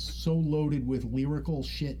one that's so loaded with lyrical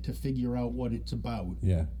shit to figure out what it's about.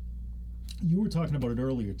 Yeah. You were talking about it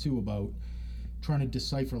earlier too, about trying to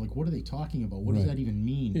decipher, like, what are they talking about? What does that even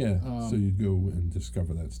mean? Yeah. So you'd go and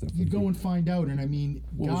discover that stuff. You'd go and find out, and I mean,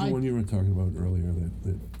 what was the one you were talking about earlier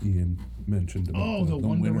that Ian mentioned about? Oh, the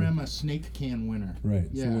Wonderama Snake Can winner. Right.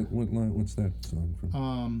 Yeah. So what's that song from?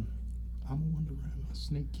 I'm a Wonderama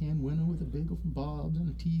Snake Can winner with a bagel from Bob's and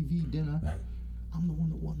a TV dinner. I'm the one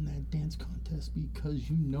that won that dance contest because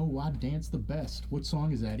you know I dance the best. What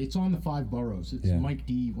song is that? It's on the Five Boroughs. It's Mike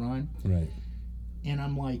D. rhyme. Right. And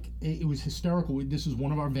I'm like, it was hysterical. This is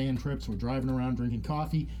one of our van trips. We're driving around drinking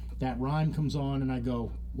coffee. That rhyme comes on, and I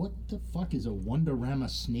go, what the fuck is a Wonderama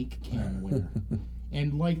Snake Can winner?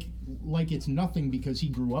 And like it's nothing because he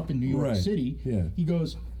grew up in New York City. Yeah. He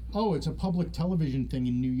goes, oh, it's a public television thing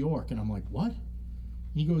in New York. And I'm like, what? And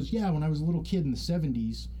he goes, yeah, when I was a little kid in the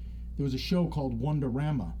 70s, there was a show called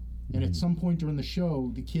Wonderama, and at some point during the show,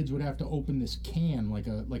 the kids would have to open this can, like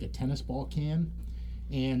a tennis ball can,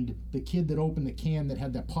 and the kid that opened the can that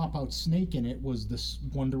had that pop-out snake in it was this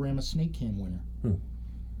Wonderama Snake Can winner.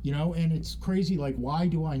 You know, and it's crazy, like, why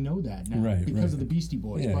do I know that now? Because of the Beastie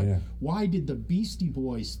Boys. Yeah, but why did the Beastie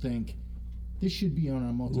Boys think this should be on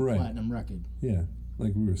a multi-platinum record? Yeah,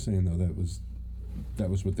 like we were saying, though, that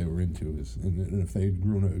was what they were into, and if they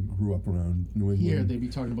grew up around New England, here they'd be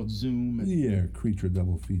talking about Zoom and Creature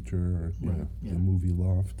double feature, or the movie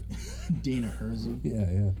Loft. Dana Herzog.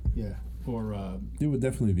 Yeah. Or it would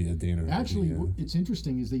definitely be a Dana. Actually, it's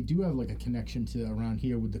interesting is they do have like a connection to around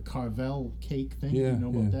here with the Carvel cake thing. Yeah, you know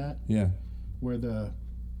about that? Yeah. Where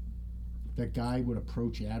that guy would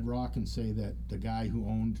approach Ad Rock and say that the guy who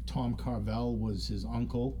owned Tom Carvel was his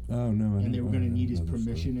uncle. Oh no! And they were going to need his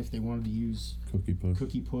permission if they wanted to use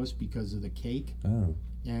Cookie Puss because of the cake. Oh.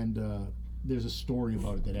 And there's a story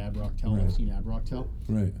about it that Ad Rock tell. I've seen Ad Rock tell.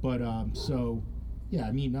 Right. But so. Yeah,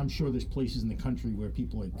 I mean, I'm sure there's places in the country where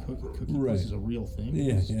people like Cookie Puss is a real thing.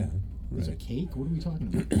 Yeah. There's a cake? What are we talking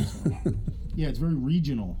about? Yeah, it's very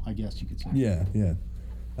regional, I guess you could say. Yeah.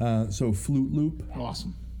 So Flute Loop.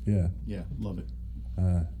 Awesome. Yeah. Yeah, love it.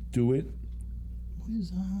 Do It. What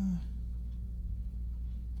is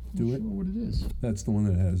Do It? Sure what it is. That's the one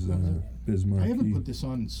that has Biz Markie. I haven't put this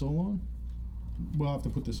on in so long. We'll have to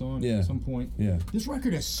put this on at some point. Yeah. This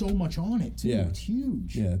record has so much on it too. Yeah. It's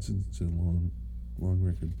huge. Yeah, it's a long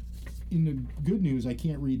record. In the good news, I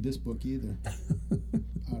can't read this book either.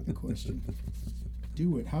 Out of the question.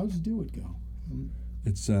 Do It. How's Do It go?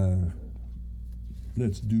 It's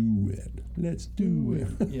let's do it. Let's do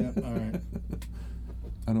it. Yeah. All right.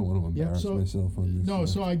 I don't want to embarrass myself on this. No.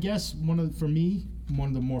 So I guess one of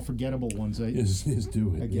the more forgettable ones is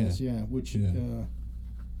Do It. I guess. Yeah. Which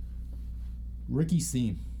Ricky's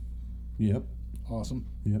theme. Yep. Awesome.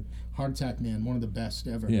 Yep. Heart Attack Man, one of the best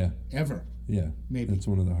ever. Yeah. Ever. Yeah. Maybe. That's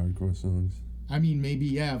one of the hardcore songs. I mean,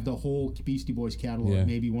 maybe, of the whole Beastie Boys catalog,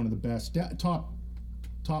 maybe one of the best. Top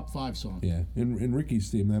 5 songs. Yeah. And Ricky's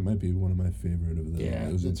theme, that might be one of my favorite of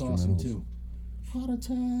those that's instrumentals. Awesome, too. Heart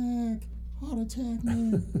Attack,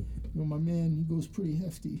 man. You know, my man, he goes pretty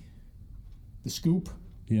hefty. The Scoop.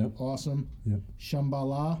 Yep. Awesome. Yep.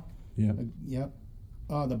 Shambhala. Yep. Yep.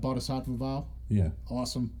 The Bodhisattva Vow. Yeah.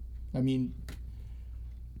 Awesome. I mean...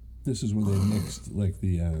 This is where they mixed, like,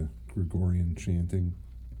 the Gregorian chanting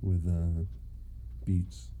with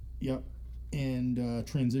beats. Yep. And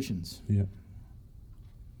transitions. Yep.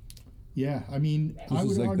 Yeah, I mean, I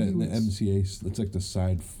would argue the MCA. It's like the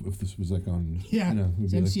side. If this was like on,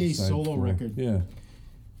 it's MCA like solo record. Yeah.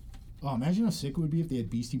 Oh, imagine how sick it would be if they had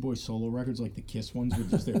Beastie Boys solo records like the Kiss ones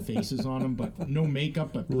with just their faces on them, but no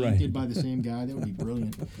makeup, but painted by the same guy. That would be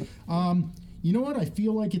brilliant. You know what? I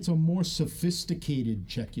feel like it's a more sophisticated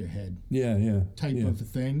Check Your Head. Type of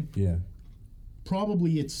thing. Yeah.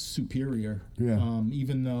 Probably it's superior. Yeah.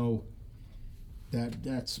 Even though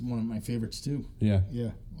that's one of my favorites too. Yeah.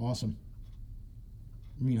 Yeah. Awesome.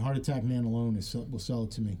 I mean, Heart Attack Man alone will sell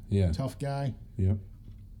it to me. Yeah. Tough Guy. Yep.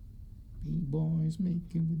 B-boys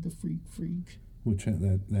making with the freak. Which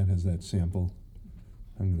that has that sample.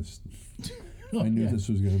 I'm gonna. I knew this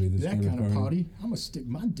was gonna be this kind of party. I'm gonna stick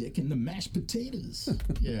my dick in the mashed potatoes.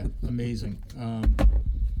 Yeah, amazing.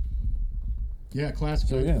 Classic.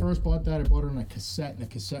 So, I first bought that. I bought it on a cassette, and the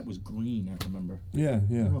cassette was green. I remember. Yeah. I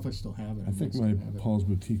don't know if I still have it. I think my Paul's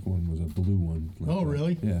Boutique one was a blue one. Oh,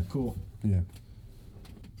 really? Yeah. Cool. Yeah.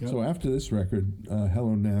 Yep. So after this record,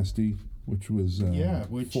 Hello Nasty, which was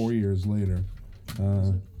 4 years later.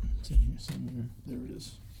 It's in here somewhere. There it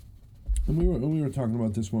is. And we were talking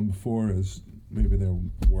about this one before as maybe their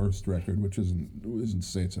worst record, which isn't to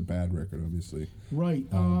say it's a bad record, obviously. Right.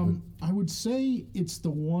 I would say it's the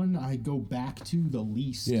one I go back to the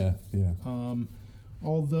least. Yeah.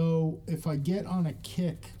 Although if I get on a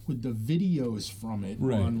kick with the videos from it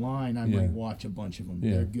online, I might watch a bunch of them.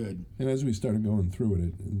 Yeah. They're good. And as we started going through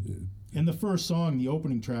it And the first song, the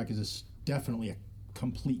opening track, is definitely a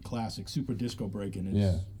complete classic. Super Disco Breakin'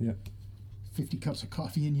 is 50 cups of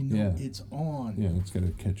coffee and you know it's on. Yeah, it's got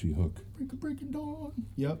a catchy hook. Breaking dawn.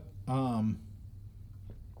 Yep.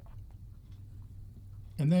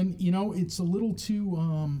 And then, it's a little too,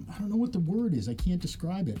 I don't know what the word is. I can't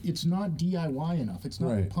describe it. It's not DIY enough. It's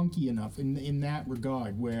not punky enough in that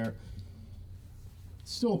regard, where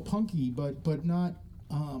it's still punky, but not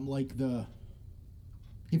like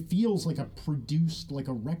it feels like a produced, like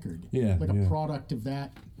a record. Yeah. Like a product of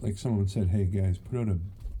that. Like someone said, hey, guys, put out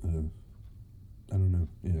I don't know.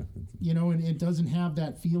 Yeah. And it doesn't have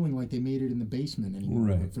that feeling like they made it in the basement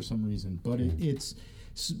anymore for some reason. But it's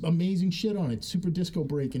amazing shit on it. Super Disco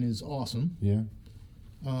Breakin' is awesome. Yeah.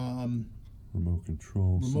 Remote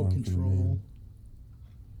Control. Song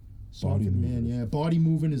for the Man. Yeah. Body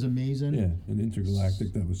Moving is amazing. Yeah. And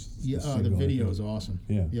Intergalactic, that was the video is awesome.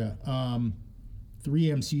 Yeah. Yeah. 3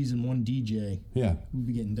 MCs and 1 DJ. Yeah. We'll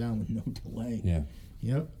be getting down with no delay. Yeah.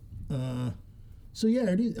 Yep. So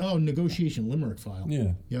it is. Oh, Negotiation Limerick File.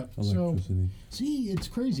 Yeah. Yep. Electricity. So, see, it's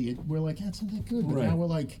crazy. We're like, that's not that good. But now we're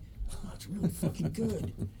like, oh, it's really fucking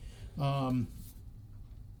good.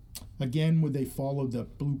 Again, would they follow the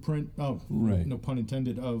blueprint? Oh, no pun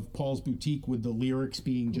intended. Of Paul's Boutique, with the lyrics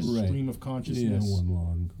being just stream of consciousness. Yeah, one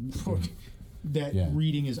long. That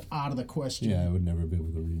reading is out of the question. Yeah, I would never be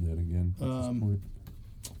able to read that again at this point.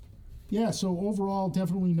 Yeah. So overall,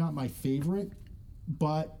 definitely not my favorite,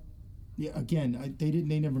 but. Yeah, again,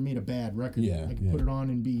 they never made a bad record. Yeah, I can put it on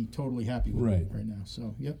and be totally happy with it right now.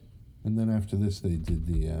 So, yep. And then after this, they did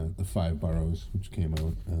the 5 Boroughs, which came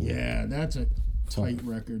out. That's a tight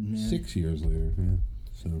record, man. 6 years later,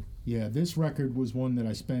 So. Yeah, this record was one that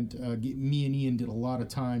I spent. Me and Ian did a lot of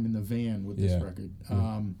time in the van with this record.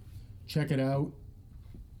 Check it out.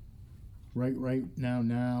 Right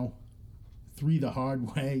now. 3 the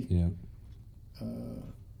Hard Way. Yeah.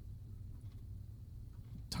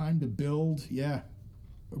 Time to Build,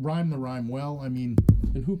 Rhyme the Rhyme Well, I mean...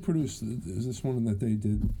 And who produced, is this one that they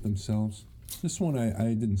did themselves? This one,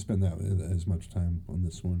 I didn't spend that as much time on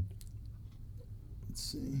this one. Let's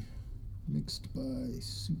see. Mixed by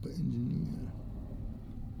Super Engineer.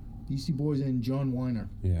 DC Boys and John Weiner.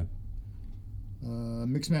 Yeah.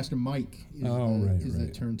 Mixmaster Mike is the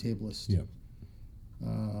turntablist. Yep.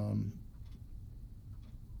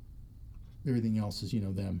 Everything else is,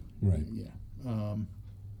 them. Right. Yeah.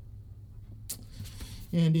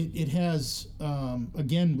 And it has,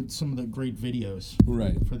 again, with some of the great videos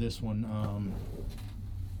for this one.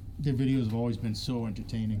 The videos have always been so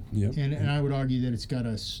entertaining. Yep. And I would argue that it's got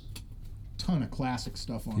a ton of classic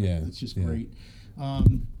stuff on it. It's just great.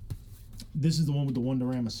 This is the one with the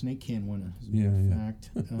Wonderama Snake Can winner, as a matter of fact.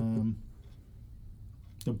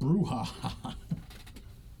 The Brouhaha.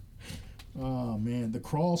 Oh, man. The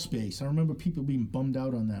Crawl Space. I remember people being bummed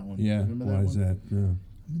out on that one. Yeah. Remember that Why is that? No.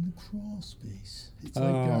 I'm in the crawl space. It's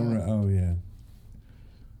yeah.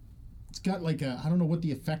 It's got like I don't know what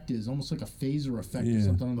the effect is, almost like a phaser effect or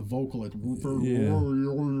something on the vocal. Like,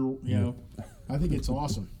 I think it's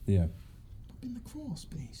awesome. Yeah. I'm in the crawl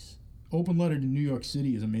space. Open Letter to New York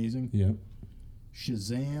City is amazing. Yep.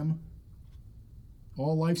 Shazam.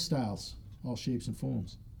 All lifestyles, all shapes and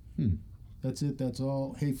forms. That's it. That's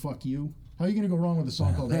all. Hey, fuck you. How are you gonna go wrong with a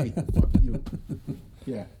song called Hey, Fuck You?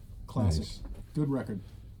 Yeah, classic. Nice. Good record.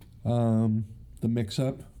 The Mix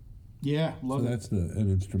Up. Yeah, love it. That's an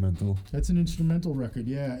instrumental. That's an instrumental record,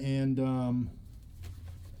 yeah. And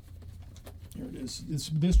here it is.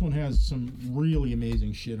 This one has some really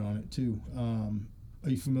amazing shit on it too. Are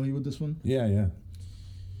you familiar with this one? Yeah.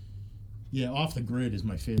 Yeah, Off the Grid is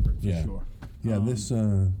my favorite for sure. Yeah,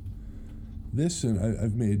 this and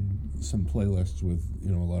I've made some playlists with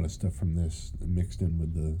a lot of stuff from this mixed in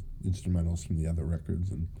with the instrumentals from the other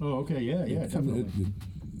records. And definitely.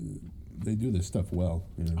 They do this stuff well.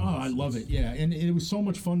 I love it. Yeah, and it was so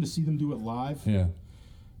much fun to see them do it live. Yeah,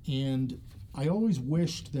 and I always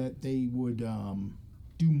wished that they would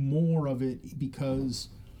do more of it, because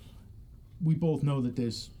we both know that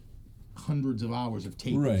there's hundreds of hours of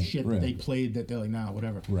tape Right, of shit right. that they played that they're like, nah,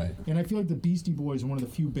 whatever. Right. And I feel like the Beastie Boys are one of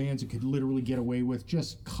the few bands that could literally get away with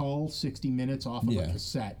just cull 60 minutes off of Yeah. a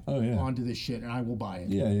cassette Oh, yeah. onto this shit, and I will buy it.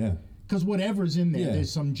 Yeah, yeah. Because whatever's in there, Yeah.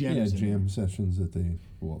 there's some gems in jam sessions that they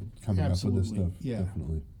coming up with this Absolutely, stuff. yeah.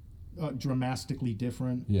 Definitely. there. Dramatically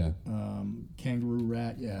different. Yeah. Kangaroo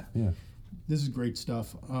Rat, yeah. Yeah. This is great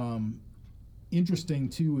stuff. Interesting,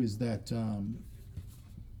 too, is that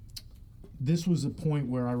this was a point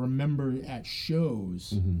where I remember at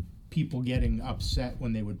shows people getting upset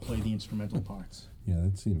when they would play the instrumental parts. Yeah,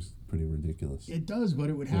 that seems pretty ridiculous. It does, but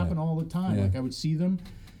it would happen all the time. Yeah. Like, I would see them,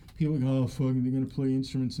 people would go, oh, fucking, they're going to play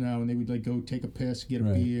instruments now, and they would, like, go take a piss, get a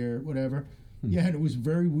Right. beer, whatever. Yeah, and it was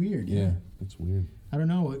very weird. Yeah, that's weird. I don't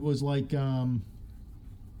know. It was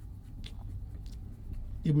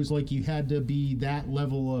like you had to be that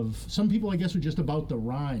level of. Some people, I guess, were just about the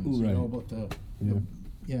rhymes, you Right. know, about the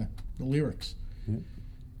lyrics. Yeah.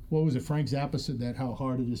 What was it? Frank Zappa said that how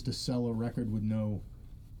hard it is to sell a record with no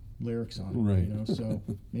lyrics on it. Right. You know, so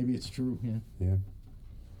maybe it's true. Yeah. Yeah.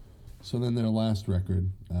 So then their last record,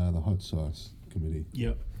 the Hot Sauce Committee.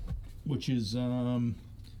 Yep. Which is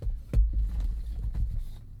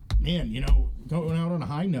man, you know, going out on a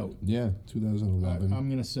high note. Yeah, 2011. I'm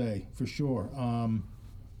gonna say for sure.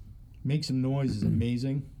 Make Some Noise is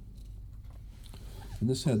amazing. and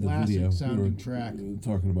this had the classic video sounding we were track.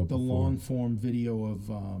 talking about The before. long form video of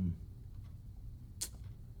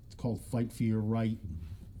it's called Fight for Your Right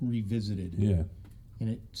Revisited. Yeah, And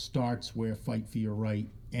it starts where Fight for Your Right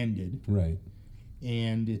ended. right.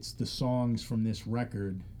 And it's the songs from this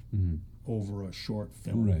record Mhm. over a short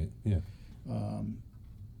film. Right, yeah.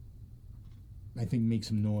 I think Make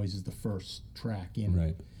Some Noise is the first track in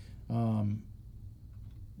it. Right.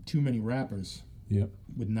 Too Many Rappers Yep.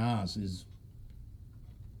 with Nas is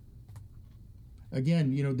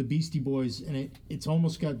again, you know, the Beastie Boys, and it's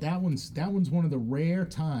almost got that one's one of the rare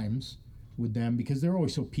times with them because they're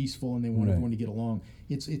always so peaceful and they want Right. everyone to get along.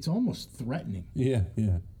 It's almost threatening, Yeah,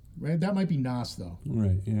 yeah. right? That might be Nas though,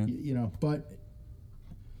 Right, yeah. you know, but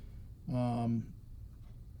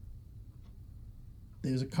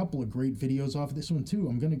there's a couple of great videos off of this one too.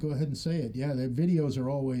 I'm gonna go ahead and say it. Yeah, their videos are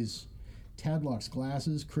always Tadlock's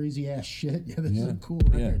Glasses, crazy ass shit. Yeah, this is a cool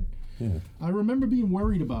record. Yeah. I remember being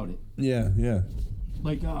worried about it. Yeah, yeah.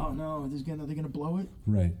 Like, oh no, are they gonna blow it?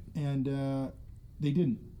 Right. And they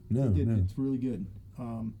didn't. No, They didn't. no. It's really good.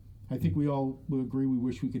 I think we all would agree. We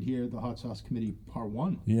wish we could hear the Hot Sauce Committee Part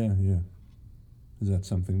 1. Yeah, yeah. Is that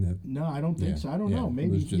something that... No, I don't think Yeah, so. I don't yeah, know. it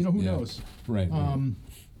Maybe was just- you know who yeah. knows. Right. right.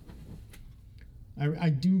 I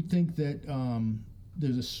do think that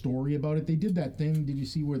there's a story about it. They did that thing. Did you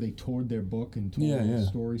see where they toured their book and told Yeah, all the yeah.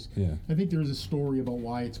 stories? Yeah. I think there's a story about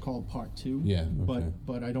why it's called Part 2. Yeah, okay.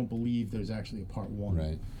 But I don't believe there's actually a Part 1.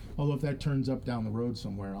 Right. Although if that turns up down the road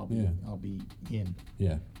somewhere, I'll be in.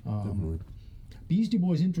 Yeah, definitely. Beastie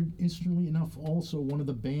Boys, interestingly enough, also one of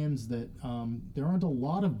the bands that there aren't a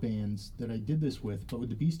lot of bands that I did this with, but with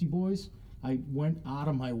the Beastie Boys, I went out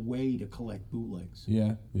of my way to collect bootlegs.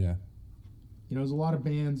 Yeah, yeah. You know, there's a lot of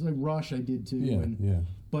bands like Rush. I did too. Yeah, yeah.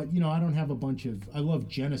 But you know, I don't have a bunch of. I love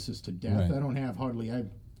Genesis to death. Right. I don't have hardly. I have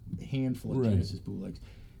a handful of Right. Genesis bootlegs.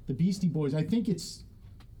 The Beastie Boys. I think it's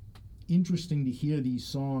interesting to hear these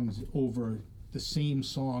songs over the same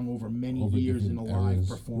song over many Over years in a different live eras.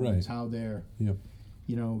 performance. Right. How they're Yep.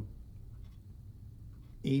 you know,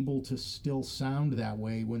 able to still sound that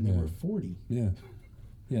way when they Yeah. were 40. Yeah.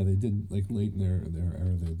 Yeah, they did, like, late in their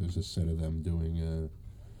era, there's a set of them doing a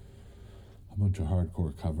bunch of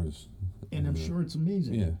hardcore covers. And I'm sure it's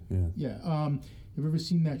amazing. Yeah, yeah. Yeah. Have you ever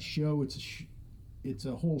seen that show? It's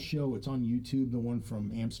a whole show. It's on YouTube, the one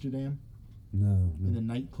from Amsterdam No, in no. the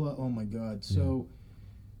nightclub. Oh, my God. So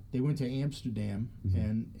they went to Amsterdam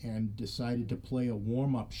and decided to play a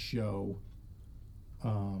warm-up show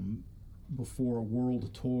before a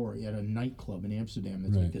world tour at a nightclub in Amsterdam.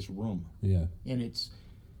 That's like Right. this room. Yeah. And it's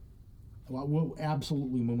well,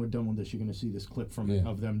 absolutely when we're done with this, you're going to see this clip from Yeah.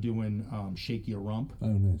 of them doing "Shake Your Rump" Oh,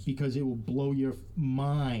 nice. because it will blow your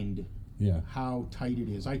mind Yeah. how tight it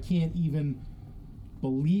is. I can't even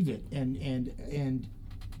believe it, and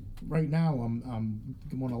right now I'm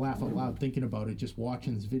want to laugh out loud thinking about it, just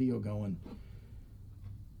watching this video, going,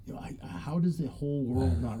 you know, how does the whole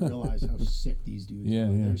world not realize how sick these dudes Yeah,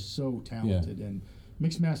 are? yeah. They're so talented and.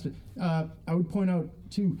 Mixmaster, I would point out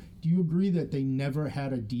too. Do you agree that they never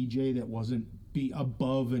had a DJ that wasn't be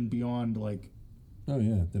above and beyond? Like, Oh,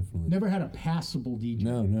 yeah, definitely. never had a passable DJ.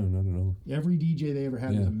 No, no, not at all. Every DJ they ever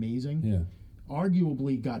had was Yeah. amazing. Yeah,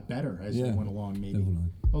 Arguably got better as they Yeah, went along, maybe. definitely.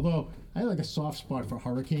 Although I had like a soft spot for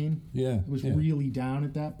Hurricane. Yeah. It was yeah. really down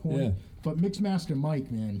at that point. Yeah. But Mixmaster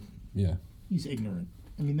Mike, man, Yeah. he's ignorant.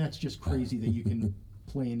 I mean, that's just crazy that you can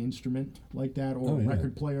play an instrument like that, or a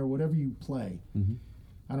record player, whatever you play. Mm-hmm.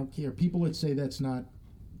 I don't care. People that say that's not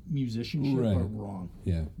musicianship are wrong.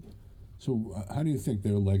 Yeah. So how do you think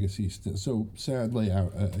their legacy? So sadly,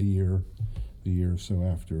 a year or so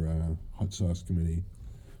after Hot Sauce Committee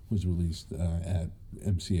was released,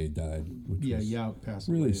 MCA died, which was passed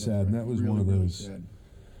really away. sad. And that was one of those,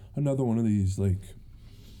 another one of these, like,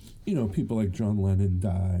 you know, people like John Lennon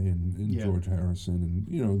die and George Harrison and,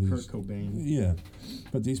 you know, these Kurt Cobain. Yeah,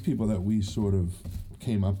 but these people that we sort of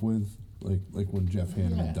came up with, like when Jeff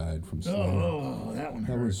Hanneman died from Slayer. Oh, that one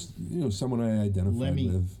hurt. That was, you know, someone I identified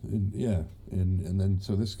with, and then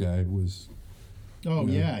so this guy was. Oh,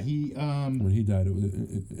 you know, he when he died,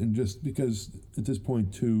 and just because at this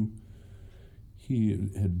point too,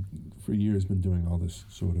 he had for years been doing all this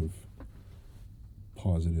sort of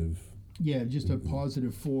positive. Yeah, just a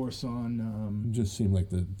positive force on. Just seemed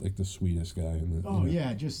like the sweetest guy in the. Oh, you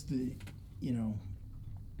know. Just the,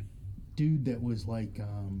 dude that was like.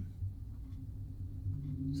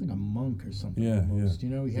 He's like a monk or something. Yeah, almost. You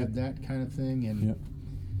know, he had that kind of thing, and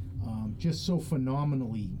just so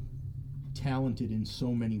phenomenally talented in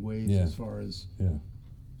so many ways. As far as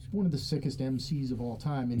he's one of the sickest MCs of all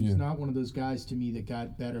time, and he's not one of those guys to me that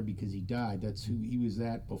got better because he died. That's who he was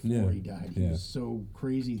at before he died. He was so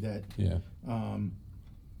crazy that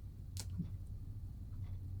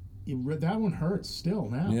that one hurts still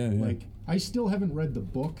now. Like, I still haven't read the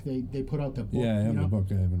book. They put out the book. Yeah, I have the book.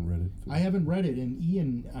 I haven't read it. I haven't read it, and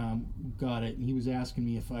Ian got it, and he was asking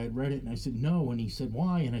me if I had read it, and I said no, and he said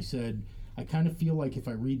why, and I said I kind of feel like if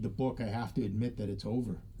I read the book, I have to admit that it's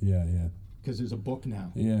over. Yeah. Because there's a book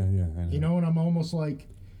now. Yeah. I know. You know, and I'm almost like,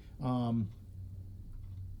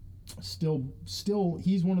 still,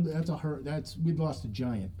 he's one of the. We've lost a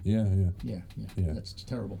giant. Yeah. That's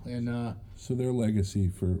terrible. And so their legacy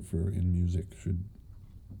for in music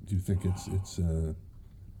do you think it's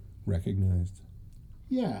recognized?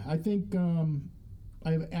 Yeah, I think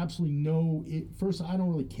I have absolutely no. First, I don't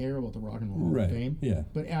really care about the Rock and Roll Hall of Fame. Yeah,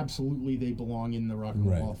 but absolutely, they belong in the Rock and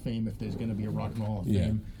Roll Hall of Fame if there's going to be a Rock and Roll Hall of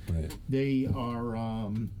Fame. Right. They are,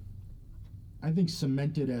 I think,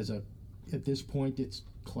 cemented as at this point, it's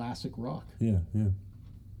classic rock. Yeah.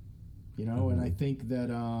 You know, and I think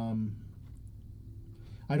that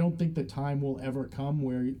I don't think the time will ever come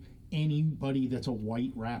where anybody that's a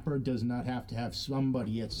white rapper does not have to have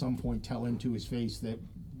somebody at some point tell him to his face that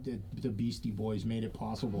the Beastie Boys made it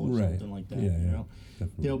possible or something like that. You know,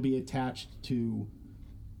 definitely. They'll be attached to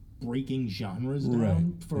breaking genres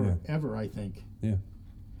down forever. I think. Yeah.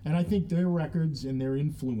 And I think their records and their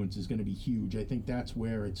influence is going to be huge. I think that's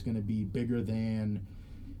where it's going to be bigger than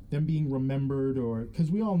them being remembered, or because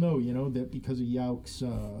we all know, you know, that because of Yauch's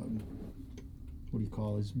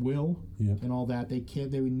his will and all that, they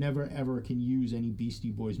would never ever can use any Beastie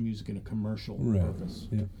Boys music in a commercial purpose.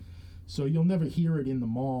 Yeah. So you'll never hear it in the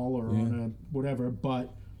mall or on a whatever,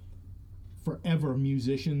 but forever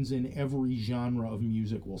musicians in every genre of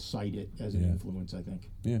music will cite it as an influence, I think.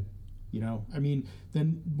 Yeah. You know, I mean,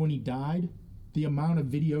 then when he died, the amount of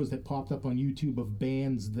videos that popped up on YouTube of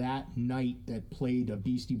bands that night that played a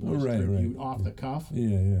Beastie Boys tribute off the cuff.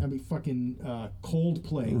 Yeah. I mean, fucking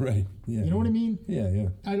Coldplay. Right. Yeah. You know what I mean? Yeah.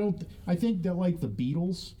 I think that, like the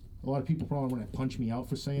Beatles, a lot of people probably want to punch me out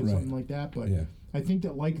for saying something like that, but I think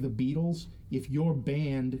that, like the Beatles, if your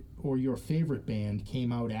band or your favorite band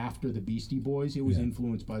came out after the Beastie Boys, it was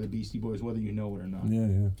influenced by the Beastie Boys, whether you know it or not.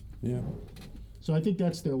 Yeah. So I think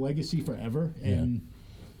that's their legacy forever, and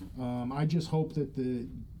I just hope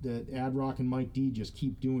that Ad Rock and Mike D just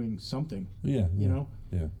keep doing something. You know.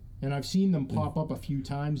 Yeah. And I've seen them pop up a few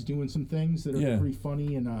times doing some things that are pretty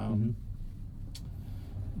funny, and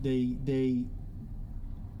they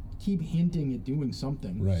keep hinting at doing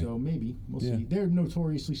something. Right. So maybe we'll see. They're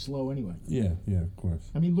notoriously slow anyway. Yeah, of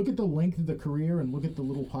course. I mean, look at the length of the career and look at the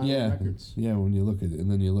little pile of records. Yeah, when you look at it,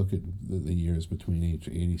 and then you look at the years between each,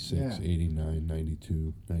 86, 89,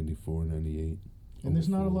 92, 94, 98. And there's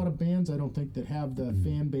not a lot of bands, I don't think, that have the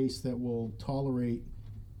fan base that will tolerate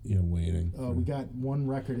waiting. We got one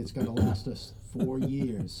record, it's got to last us 4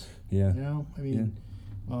 years. Yeah. You know? I mean,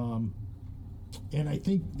 and I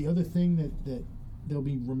think the other thing that they'll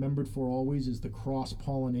be remembered for always is the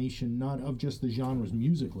cross-pollination, not of just the genres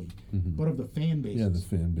musically, but of the fan bases. Yeah, the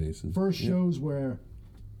fan bases. First shows where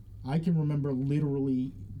I can remember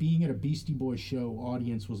literally being at a Beastie Boys show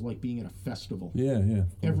audience was like being at a festival. Yeah.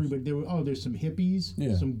 Everybody, there's some hippies,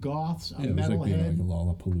 some goths, a metalhead, like a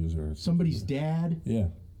Lollapalooza, or somebody's dad.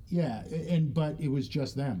 Yeah, but it was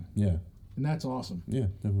just them. Yeah, and that's awesome. Yeah,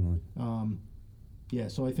 definitely.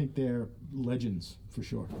 So I think they're legends for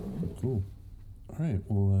sure. Cool. All right.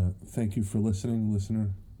 Well, thank you for listening, listener.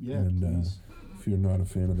 Yeah, and, please. If you're not a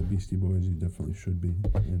fan of the Beastie Boys, you definitely should be.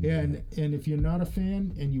 And if you're not a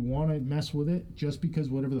fan and you want to mess with it, just because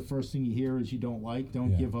whatever the first thing you hear is you don't like,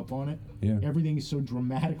 don't give up on it. Yeah. Everything is so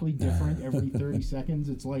dramatically different every 30 seconds.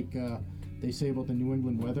 It's like they say about the New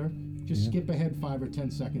England weather. Just skip ahead 5 or 10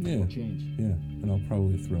 seconds and it'll change. Yeah, and I'll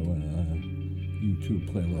probably throw a YouTube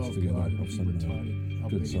playlist together of some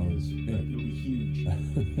good songs. Yeah. It'll be huge. All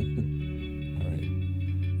right.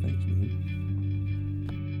 Thanks, man.